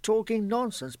he was talking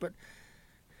nonsense, but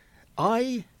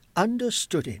I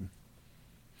understood him.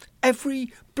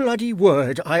 Every bloody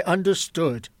word I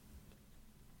understood.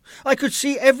 I could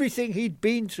see everything he'd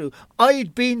been through.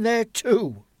 I'd been there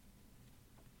too.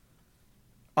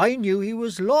 I knew he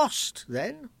was lost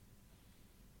then.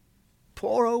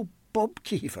 Poor old Bob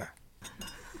Keever.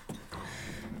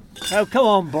 Now, come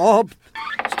on, Bob.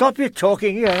 Stop your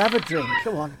talking here and have a drink.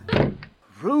 Come on.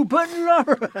 Reuben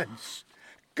Lawrence.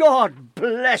 God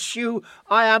bless you.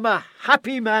 I am a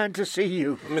happy man to see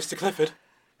you. Mr. Clifford?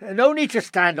 No need to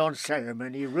stand on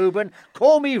ceremony, Reuben.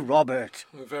 Call me Robert.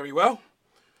 Very well.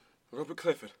 Robert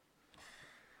Clifford.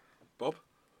 Bob?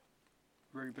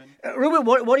 Reuben. Reuben,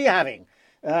 what are you having?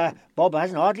 Bob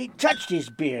hasn't hardly touched his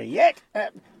beer yet.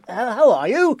 How are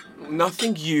you?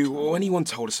 Nothing you or anyone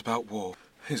told us about war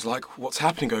is like what's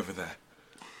happening over there.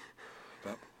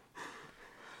 But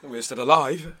we're still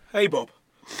alive. Hey, Bob.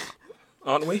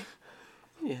 Aren't we?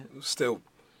 Yeah. Still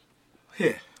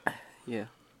here. Yeah.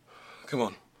 Come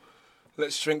on.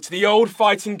 Let's drink to the old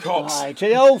fighting cocks. Aye, to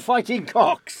the old fighting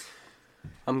cocks.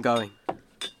 I'm going.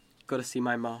 Got to see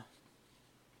my ma.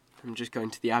 I'm just going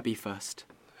to the Abbey first.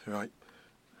 Right.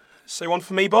 Say one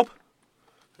for me, Bob.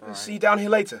 Right. See you down here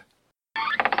later.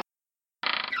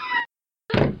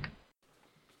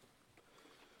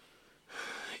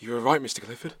 You were right, Mr.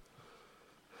 Clifford.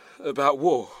 About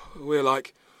war. We're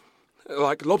like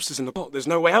lobsters in the pot. There's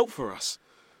no way out for us.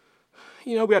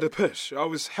 You know, we had a push. I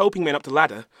was helping men up the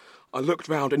ladder. I looked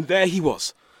round and there he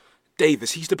was.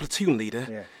 Davis, he's the platoon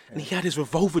leader, and he had his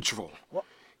revolver drawn. What?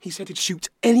 He said he'd shoot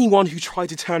anyone who tried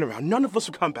to turn around. None of us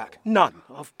would come back. None.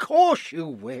 Of course you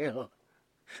will.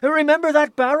 Remember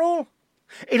that barrel?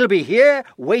 It'll be here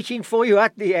waiting for you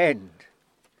at the end.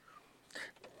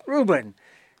 Reuben,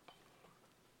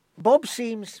 Bob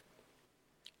seems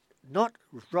not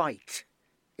right,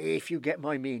 if you get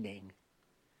my meaning.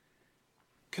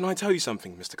 Can I tell you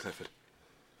something, Mr. Clifford?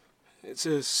 It's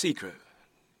a secret,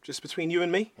 just between you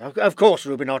and me. Of course,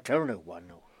 Reuben, I'll tell no one.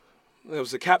 No. There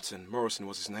was a captain, Morrison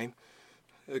was his name.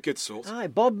 A good sort. Aye,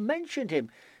 Bob mentioned him.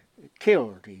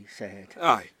 Killed, he said.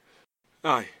 Aye.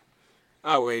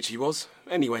 Our age he was.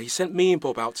 Anyway, he sent me and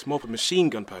Bob out to mob a machine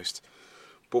gun post.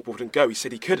 Bob wouldn't go, he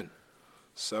said he couldn't.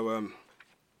 So,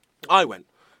 I went,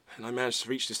 and I managed to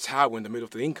reach this tower in the middle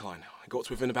of the incline. I got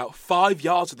to within about 5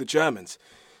 yards of the Germans.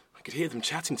 I could hear them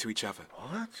chatting to each other.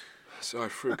 What? So I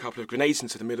threw a couple of grenades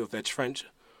into the middle of their trench.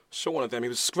 Shot one of them, he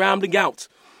was scrambling out.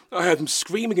 I heard them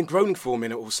screaming and groaning for a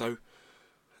minute or so.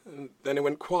 And then it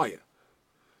went quiet.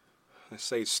 I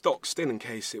stayed stock still in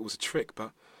case it was a trick,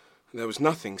 but there was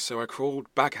nothing, so I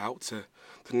crawled back out to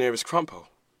the nearest crump hole.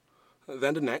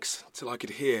 Then the next, till I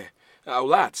could hear our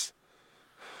lads.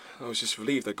 I was just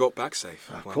relieved they got back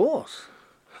safe. Of course.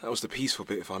 That was the peaceful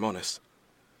bit, if I'm honest.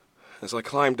 As I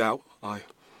climbed out, I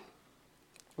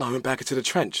went back into the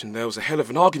trench, and there was a hell of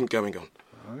an argument going on.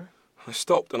 I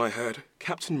stopped and I heard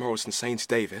Captain Morrison saying to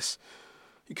Davis,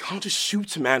 "You can't just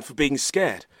shoot a man for being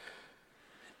scared."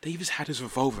 Davis had his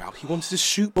revolver out. He wanted to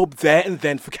shoot Bob there and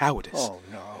then for cowardice. Oh,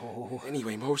 no.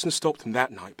 Anyway, Morrison stopped him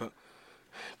that night, but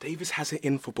Davis has it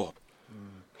in for Bob.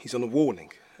 He's on a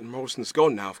warning, and Morrison's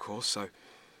gone now, of course, so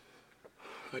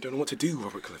I don't know what to do,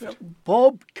 Robert Clifford.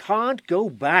 Bob can't go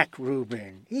back,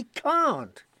 Reuben. He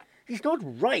can't. He's not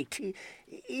right.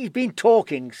 He's been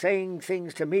talking, saying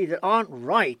things to me that aren't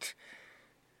right.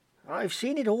 I've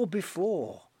seen it all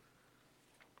before.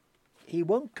 He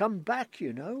won't come back,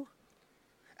 you know.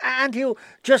 And he'll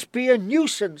just be a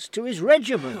nuisance to his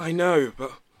regiment. I know,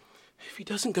 but if he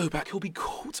doesn't go back, he'll be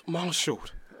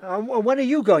court-martialed. When are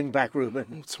you going back,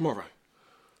 Reuben? Tomorrow.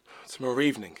 Tomorrow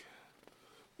evening.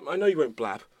 I know you won't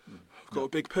blab. I've got a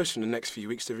big push in the next few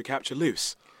weeks to recapture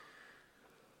Luce.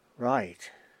 Right.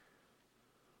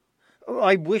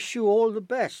 I wish you all the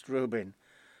best, Reuben.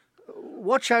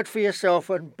 Watch out for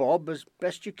yourself and Bob as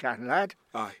best you can, lad.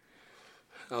 Aye.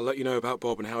 I'll let you know about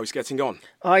Bob and how he's getting on.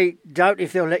 I doubt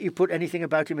if they'll let you put anything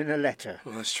about him in a letter.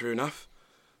 Well, that's true enough.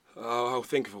 I'll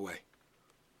think of a way.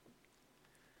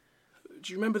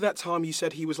 Do you remember that time you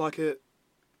said he was like a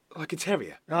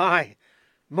terrier? Aye.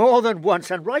 More than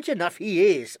once, and right enough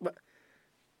he is. But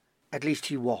at least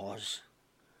he was.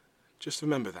 Just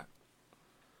remember that.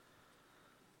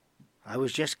 I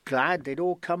was just glad they'd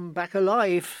all come back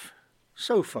alive,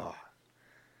 so far.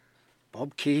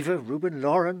 Bob Keever, Reuben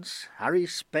Lawrence, Harry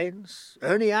Spence,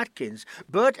 Ernie Atkins,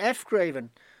 Bert F.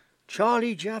 Craven,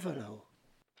 Charlie Javelo.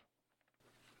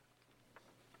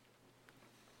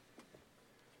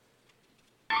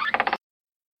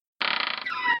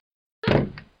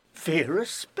 Vera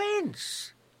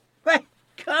Spence. Well,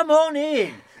 come on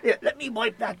in. Here, let me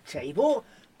wipe that table,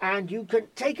 and you can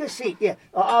take a seat. Yeah,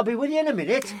 I'll be with you in a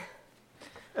minute.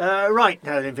 Right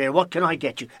now then, Vera, what can I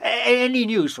get you? Any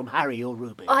news from Harry or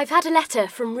Reuben? I've had a letter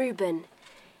from Reuben.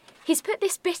 He's put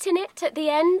this bit in it at the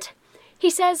end. He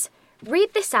says,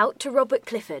 "Read this out to Robert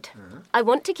Clifford. I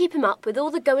want to keep him up with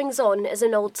all the goings-on as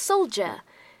an old soldier."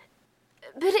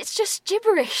 But it's just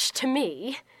gibberish to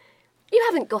me. You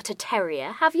haven't got a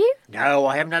terrier, have you? No,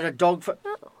 I haven't had a dog for...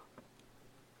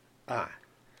 Oh.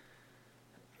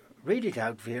 Read it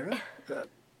out, Vera,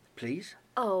 please.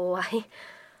 Oh,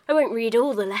 I won't read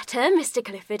all the letter, Mr.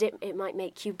 Clifford. It might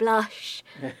make you blush.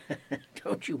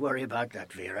 Don't you worry about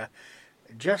that, Vera.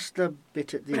 Just the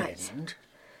bit at the end.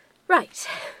 Right.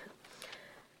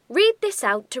 Read this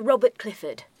out to Robert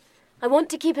Clifford. I want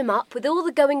to keep him up with all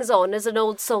the goings-on as an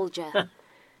old soldier.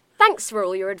 Thanks for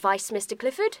all your advice, Mr.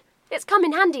 Clifford. It's come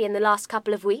in handy in the last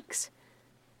couple of weeks.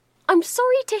 I'm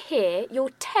sorry to hear your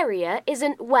terrier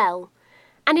isn't well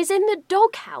and is in the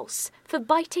doghouse for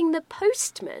biting the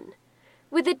postman,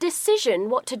 with a decision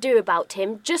what to do about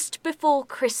him just before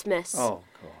Christmas. Oh,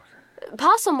 God.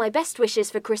 Pass on my best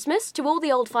wishes for Christmas to all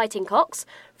the old fighting cocks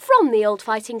from the old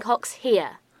fighting cocks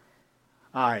here.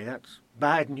 Aye, that's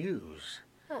bad news.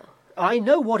 Oh. I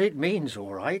know what it means,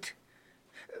 all right.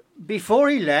 Before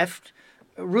he left,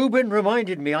 Reuben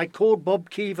reminded me I called Bob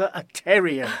Keever a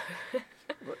terrier.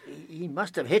 He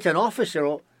must have hit an officer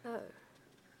or... Oh.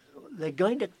 They're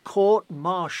going to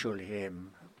court-martial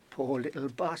him. Poor little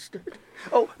bastard.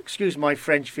 Oh, excuse my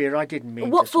French, Vera, I didn't mean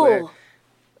What to swear.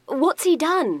 for? What's he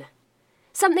done?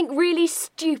 Something really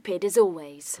stupid, as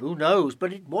always. Who knows,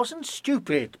 but it wasn't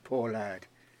stupid, poor lad.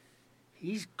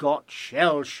 He's got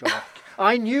shell shock.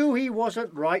 I knew he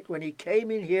wasn't right when he came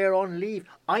in here on leave.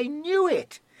 I knew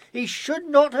it. He should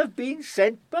not have been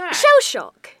sent back. Shell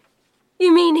shock?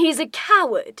 You mean he's a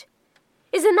coward?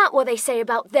 Isn't that what they say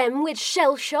about them with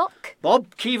shell shock?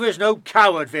 Bob Keever's no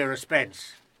coward, Vera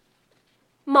Spence.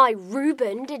 My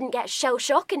Reuben didn't get shell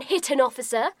shock and hit an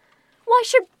officer. Why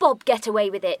should Bob get away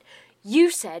with it?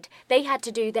 You said they had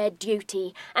to do their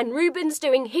duty, and Reuben's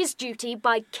doing his duty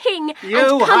by king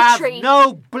and country. You have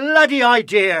no bloody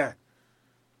idea.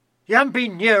 You haven't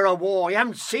been near a war. You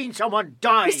haven't seen someone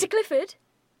die. Mr. Clifford?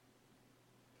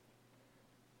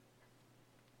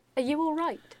 Are you all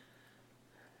right?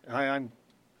 I'm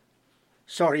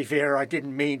sorry, Vera, I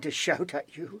didn't mean to shout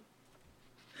at you.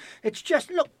 It's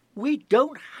just, look, we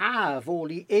don't have all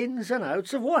the ins and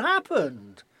outs of what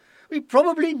happened. We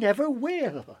probably never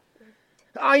will.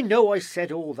 I know I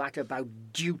said all that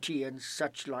about duty and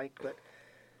such like, but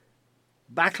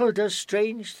battle does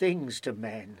strange things to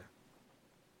men.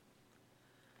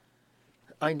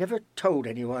 I never told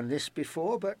anyone this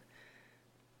before, but,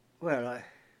 well,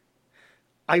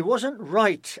 I wasn't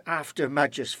right after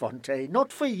Magisfontein,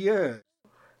 not for years.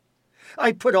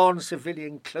 I put on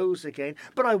civilian clothes again,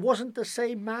 but I wasn't the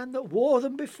same man that wore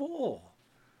them before.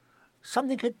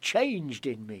 Something had changed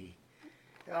in me.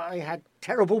 I had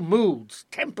terrible moods,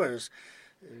 tempers,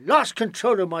 lost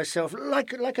control of myself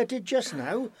like I did just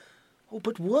now. Oh,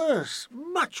 but worse,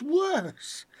 much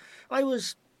worse. I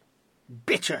was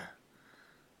bitter,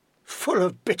 full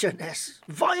of bitterness,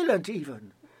 violent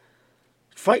even.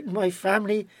 It frightened my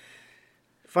family,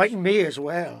 frightened me as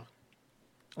well.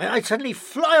 I'd suddenly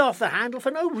fly off the handle for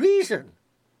no reason.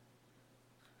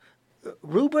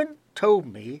 Reuben told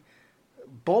me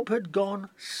Bob had gone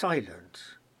silent.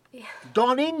 Yeah.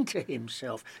 Gone into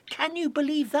himself. Can you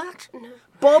believe that? No.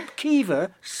 Bob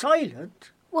Keever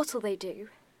silent? What'll they do?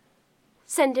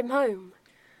 Send him home?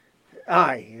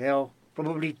 Aye, they'll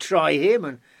probably try him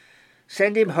and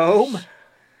send him home.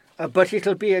 But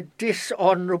it'll be a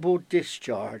dishonourable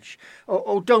discharge.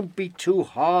 Oh, don't be too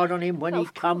hard on him when he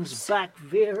comes back,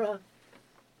 Vera.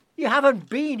 You haven't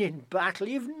been in battle.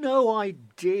 You've no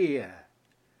idea.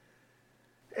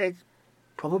 It's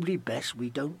probably best we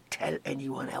don't tell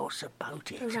anyone else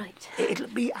about it. Right. It'll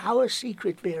be our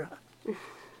secret, Vera.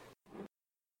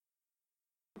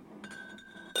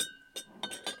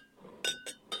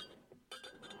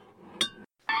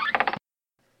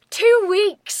 2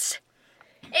 weeks!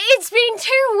 It's been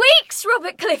 2 weeks,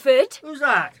 Robert Clifford! Who's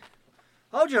that?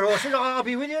 Hold your horses, I'll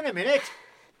be with you in a minute.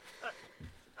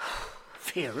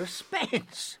 Vera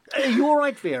Spence. Are you all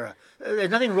right, Vera? There's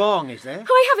nothing wrong, is there?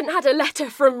 I haven't had a letter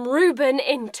from Reuben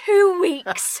in 2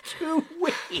 weeks. 2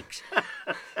 weeks?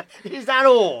 Is that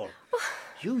all?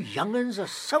 You young'uns are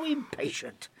so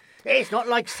impatient. It's not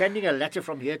like sending a letter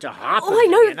from here to Harper. Oh, I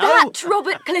know you that,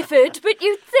 Robert Clifford, but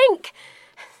you'd think...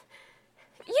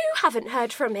 You haven't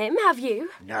heard from him, have you?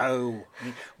 No.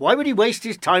 Why would he waste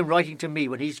his time writing to me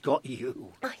when he's got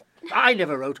you? I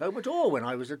never wrote home at all when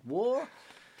I was at war.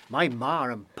 My ma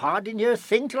and pa didn't hear a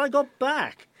thing till I got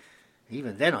back.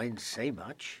 Even then I didn't say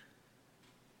much.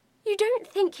 You don't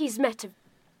think he's met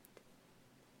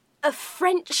a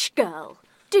French girl,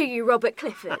 do you, Robert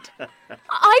Clifford?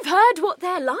 I've heard what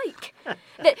they're like.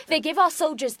 They give our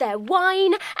soldiers their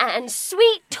wine and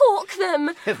sweet talk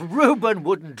them. If Reuben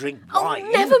wouldn't drink wine...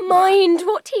 Oh, never mind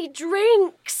what he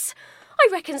drinks. I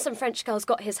reckon some French girl's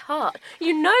got his heart.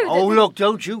 You know that... Oh, look,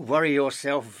 don't you worry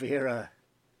yourself, Vera.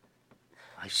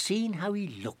 I've seen how he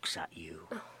looks at you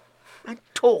and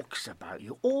talks about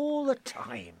you all the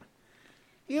time.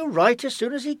 He'll write as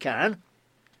soon as he can.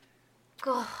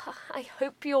 Oh, I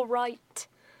hope you're right.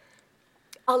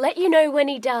 I'll let you know when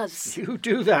he does. You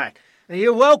do that.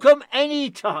 You're welcome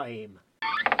any time.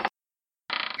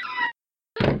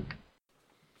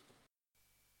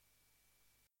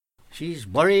 She's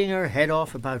worrying her head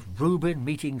off about Reuben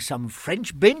meeting some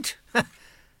French bint.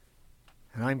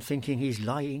 And I'm thinking he's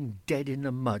lying dead in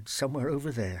the mud somewhere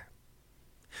over there.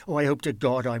 Oh, I hope to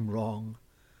God I'm wrong.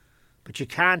 But you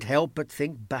can't help but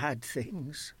think bad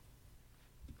things.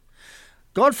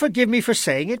 God forgive me for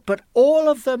saying it, but all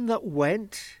of them that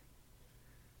went,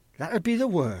 that'd be the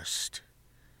worst.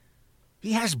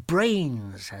 He has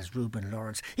brains, has Reuben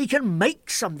Lawrence. He can make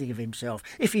something of himself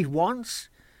if he wants,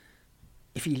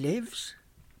 if he lives.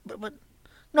 But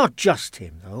not just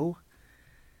him, though.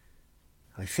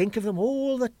 I think of them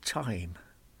all the time,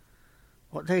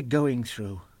 what they're going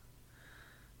through.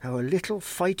 Our little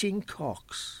fighting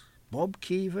cocks, Bob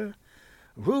Keever,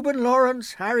 Reuben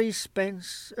Lawrence, Harry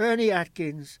Spence, Ernie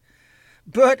Atkins,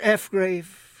 Bert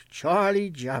Fgrave,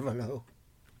 Charlie Javelo.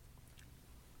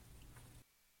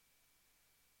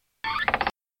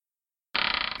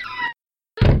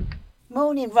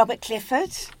 Morning, Robert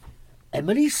Clifford.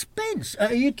 Emily Spence,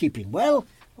 are you keeping well?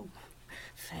 Oh,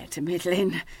 fair to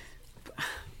middling.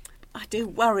 I do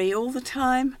worry all the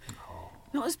time.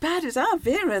 Not as bad as our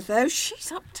Vera, though.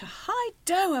 She's up to high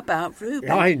dough about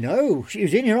Reuben. I know. She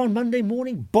was in here on Monday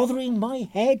morning, bothering my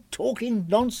head, talking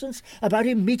nonsense about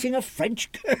him meeting a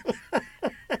French girl.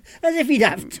 As if he'd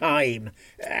have time.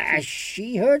 Has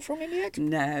she heard from him yet?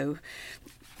 No.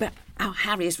 But our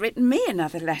Harry's written me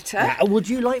another letter. Would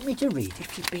you like me to read it?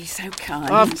 If you'd be so kind.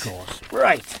 Of course.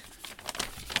 Right.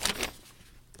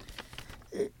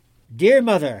 Dear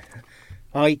Mother,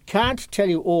 I can't tell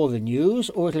you all the news,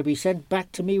 or it'll be sent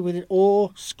back to me with it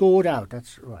all scored out.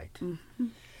 That's right. Mm-hmm.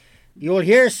 You'll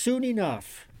hear soon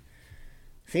enough.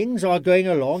 Things are going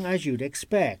along as you'd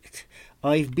expect.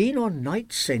 I've been on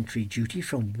night sentry duty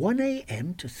from 1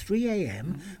 a.m. to 3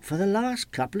 a.m. for the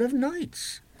last couple of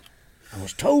nights. I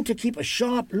was told to keep a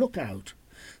sharp lookout.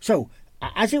 So,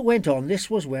 as it went on, this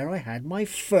was where I had my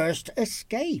first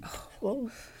escape.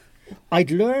 Well,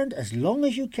 I'd learned as long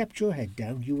as you kept your head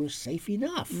down, you were safe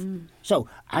enough. So,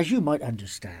 as you might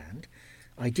understand,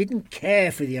 I didn't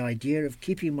care for the idea of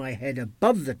keeping my head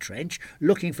above the trench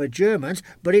looking for Germans,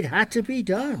 but it had to be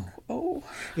done.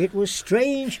 It was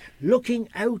strange looking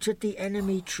out at the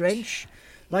enemy trench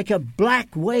like a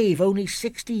black wave only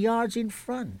 60 yards in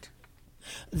front.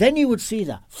 Then you would see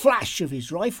the flash of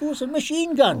his rifles and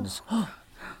machine guns.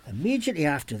 Immediately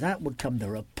after that would come the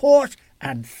report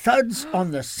and thuds on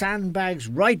the sandbags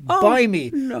right by me.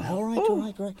 No. All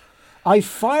right. I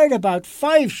fired about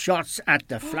 5 shots at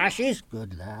the flashes.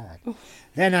 Good lad.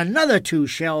 Then another 2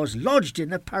 shells lodged in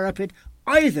the parapet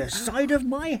either side of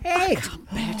my head. I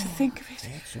can't bear to think of it.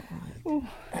 That's all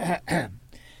right.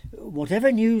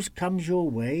 Whatever news comes your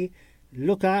way,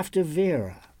 look after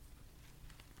Vera.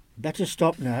 Better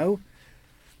stop now.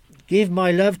 Give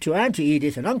my love to Auntie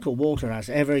Edith and Uncle Walter as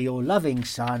ever, your loving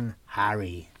son,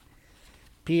 Harry.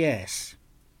 P.S.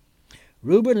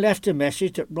 Reuben left a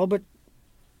message that Robert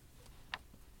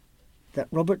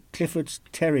Clifford's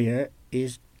terrier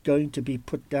is going to be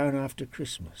put down after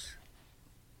Christmas.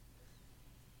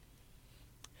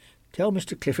 Tell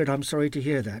Mr. Clifford I'm sorry to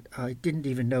hear that. I didn't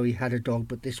even know he had a dog,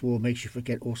 but this war makes you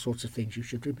forget all sorts of things you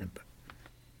should remember.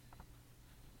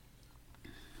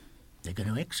 They're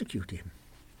going to execute him.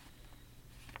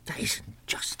 That isn't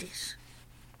justice.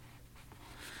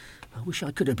 I wish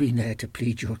I could have been there to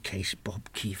plead your case,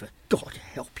 Bob Keever. God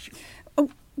help you. Oh,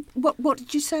 what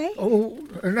did you say? Oh,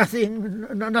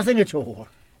 nothing at all.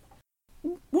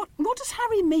 What does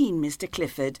Harry mean, Mr.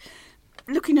 Clifford?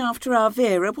 Looking after our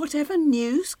Vera, whatever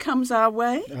news comes our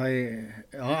way?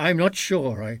 I'm not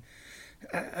sure.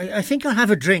 I think I'll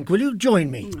have a drink. Will you join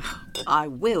me? I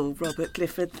will, Robert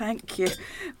Clifford, thank you.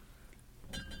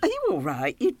 Are you all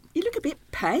right? You look a bit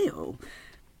pale.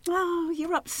 Oh,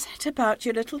 you're upset about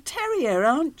your little terrier,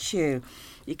 aren't you?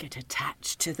 You get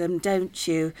attached to them, don't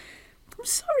you? I'm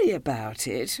sorry about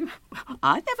it.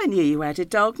 I never knew you had a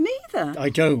dog, neither. I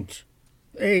don't.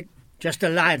 Just the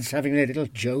lads having their little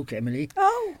joke, Emily.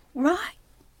 Oh, right.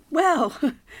 Well,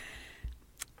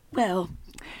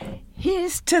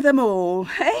 here's to them all,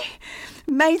 eh?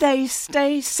 May they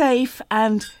stay safe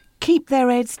and keep their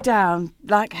heads down,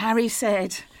 like Harry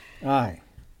said. Aye.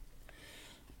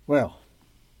 Well,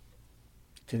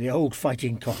 to the old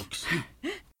fighting cocks.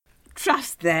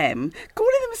 Trust them,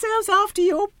 calling themselves after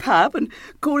your pub and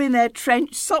calling their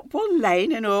trench Sopwell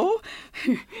Lane and all.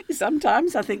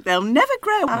 Sometimes I think they'll never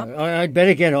grow up. I'd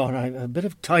better get on. I've a bit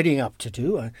of tidying up to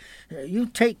do. You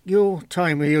take your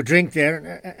time with your drink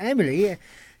there. Emily,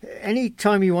 any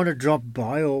time you want to drop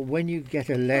by or when you get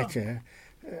a letter...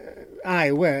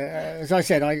 as I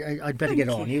said, I'd better get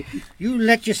on. You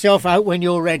let yourself out when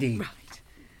you're ready. Right.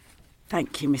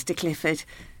 Thank you, Mr. Clifford.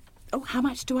 Oh, how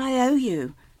much do I owe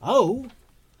you? Oh?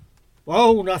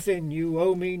 Oh, nothing. You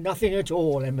owe me nothing at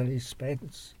all, Emily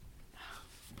Spence.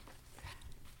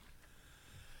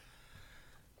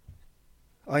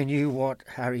 I knew what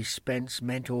Harry Spence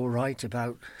meant all right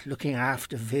about looking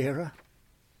after Vera.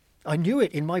 I knew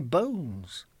it in my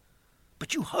bones.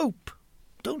 But you hope,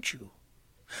 don't you?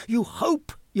 You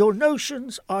hope your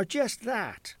notions are just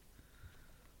that.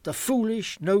 The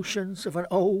foolish notions of an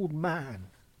old man.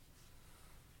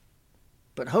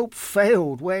 But hope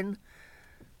failed when,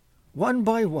 one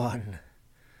by one,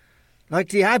 like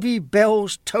the Abbey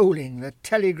bells tolling, the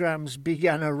telegrams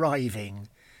began arriving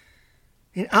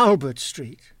in Albert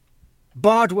Street,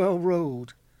 Bardwell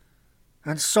Road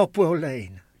and Sopwell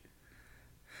Lane.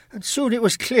 And soon it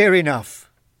was clear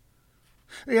enough.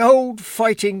 The old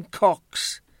fighting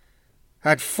cocks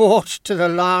had fought to the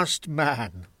last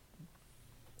man.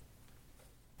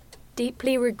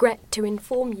 Deeply regret to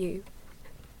inform you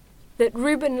that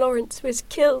Reuben Lawrence was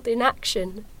killed in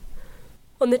action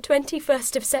on the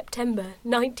 21st of September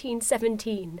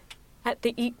 1917 at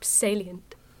the Ypres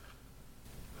salient.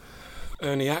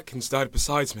 Ernie Atkins died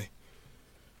beside me,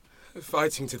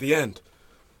 fighting to the end.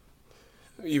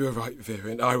 You were right,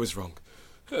 Vera, and I was wrong.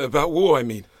 About war, I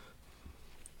mean.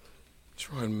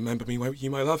 Try and remember me, won't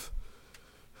you, my love?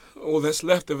 All that's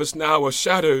left of us now are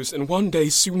shadows, and one day,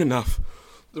 soon enough,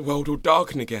 the world will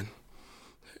darken again.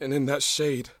 And in that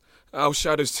shade, our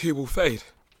shadows too will fade.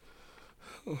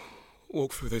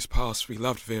 Walk through those paths we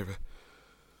loved, Vera.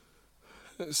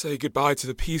 Say goodbye to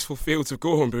the peaceful fields of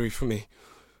Gorhambury for me.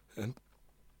 And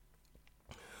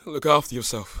look after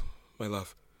yourself, my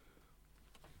love.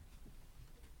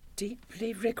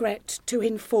 Deeply regret to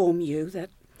inform you that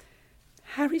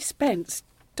Harry Spence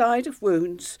died of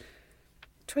wounds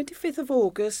 25th of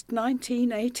August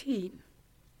 1918.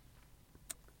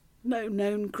 No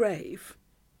known grave.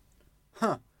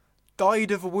 Huh.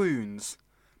 Died of wounds.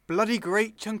 Bloody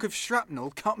great chunk of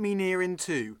shrapnel cut me near in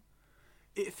two.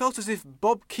 It felt as if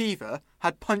Bob Keever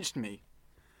had punched me.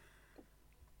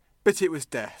 But it was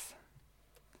death.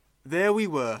 There we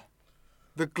were.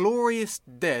 The glorious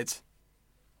dead.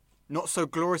 Not so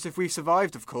glorious if we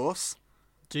survived, of course.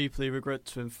 Deeply regret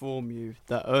to inform you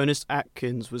that Ernest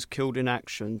Atkins was killed in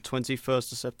action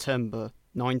 21st of September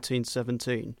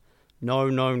 1917. No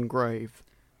known grave.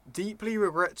 Deeply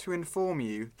regret to inform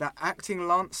you that Acting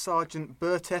Lance Sergeant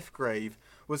Bert F. Grave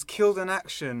was killed in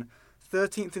action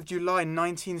 13th of July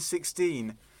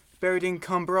 1916, buried in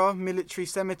Cambrai Military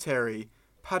Cemetery,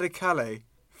 Pas-de-Calais,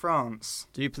 France.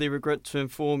 Deeply regret to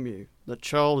inform you that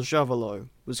Charles Javelot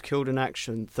was killed in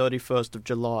action 31st of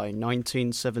July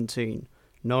 1917.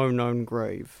 No known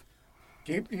grave.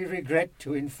 Deeply regret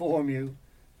to inform you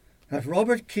that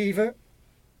Robert Keever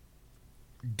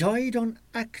died on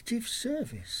active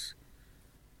service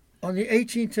on the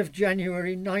 18th of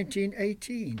January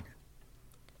 1918.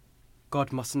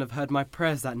 God mustn't have heard my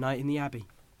prayers that night in the Abbey.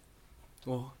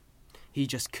 Or he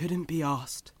just couldn't be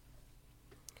asked.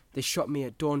 They shot me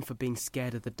at dawn for being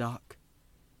scared of the dark.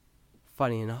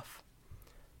 Funny enough,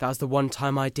 that was the one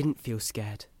time I didn't feel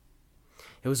scared.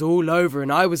 It was all over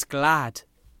and I was glad.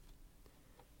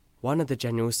 One of the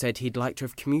generals said he'd like to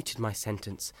have commuted my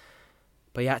sentence,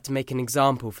 but he had to make an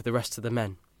example for the rest of the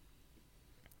men.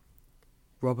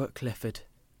 Robert Clifford,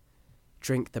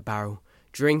 drink the barrel,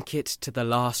 drink it to the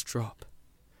last drop.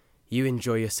 You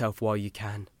enjoy yourself while you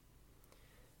can.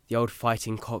 The old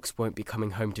fighting cocks won't be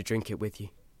coming home to drink it with you.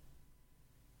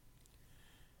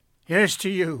 Here's to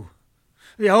you,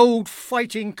 the old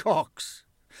fighting cocks.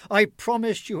 I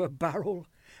promised you a barrel,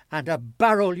 and a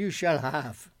barrel you shall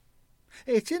have.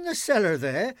 It's in the cellar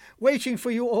there, waiting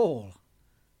for you all.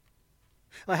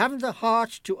 I haven't the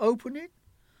heart to open it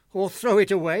or throw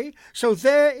it away, so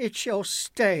there it shall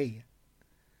stay.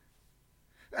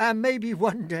 And maybe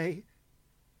one day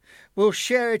we'll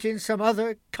share it in some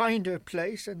other kinder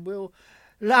place, and we'll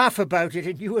laugh about it,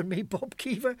 and you and me, Bob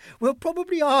Keever, will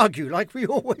probably argue like we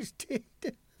always did.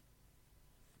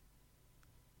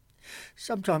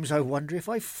 Sometimes I wonder if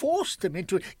I forced them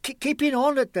into it, keeping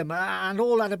on at them and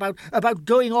all that about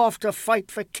going off to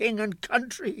fight for king and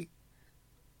country.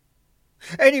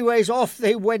 Anyways, off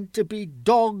they went to be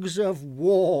dogs of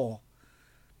war,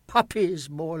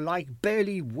 puppies more like,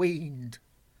 barely weaned.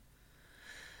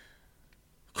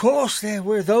 Of course there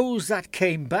were those that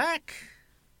came back,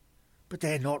 but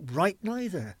they're not right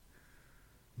neither.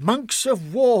 Monks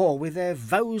of war with their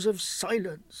vows of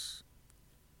silence.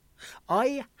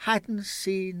 I hadn't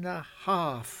seen the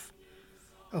half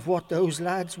of what those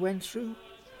lads went through.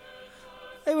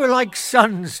 They were like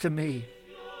sons to me.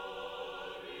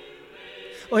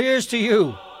 Well, here's to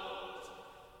you,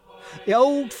 the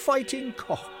old fighting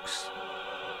cocks.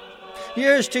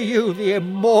 Here's to you, the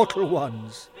immortal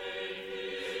ones.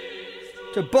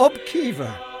 To Bob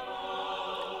Keever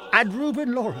and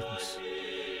Reuben Lawrence.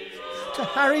 To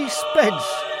Harry Spence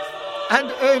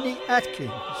and Ernie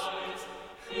Atkins.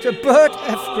 To Bert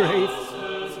F. Grave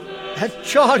and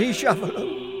Charlie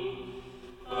Javelot.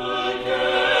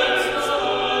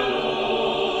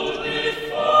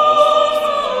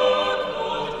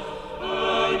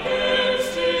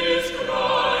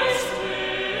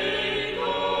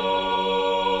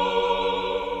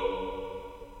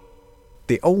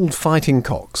 The Old Fighting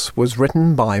Cocks was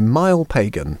written by Miles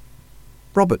Pagan.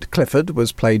 Robert Clifford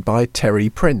was played by Terry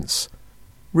Prince.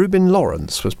 Reuben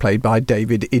Lawrence was played by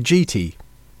David Ijiti.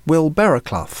 Will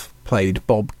Berraclough played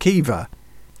Bob Keever.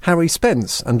 Harry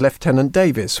Spence and Lieutenant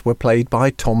Davis were played by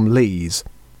Tom Lees.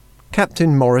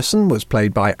 Captain Morrison was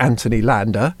played by Anthony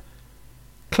Lander.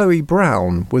 Chloe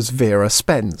Brown was Vera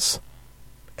Spence.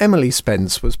 Emily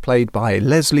Spence was played by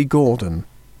Leslie Gordon.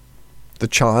 The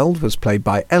child was played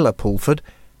by Ella Pulford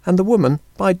and the woman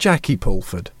by Jackie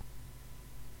Pulford.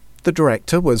 The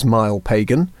director was Miles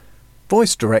Pagan,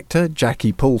 voice director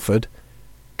Jackie Pulford,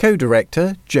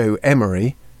 co-director Joe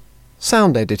Emery,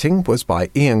 sound editing was by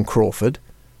Ian Crawford,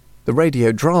 the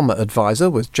radio drama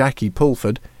advisor was Jackie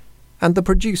Pulford, and the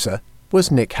producer was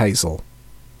Nick Hazel.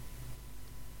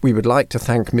 We would like to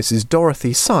thank Mrs.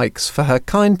 Dorothy Sykes for her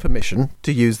kind permission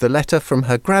to use the letter from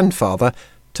her grandfather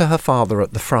to her father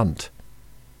at the front.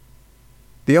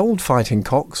 The Old Fighting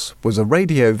Cocks was a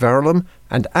Radio Verulam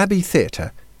and Abbey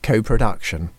Theatre co-production.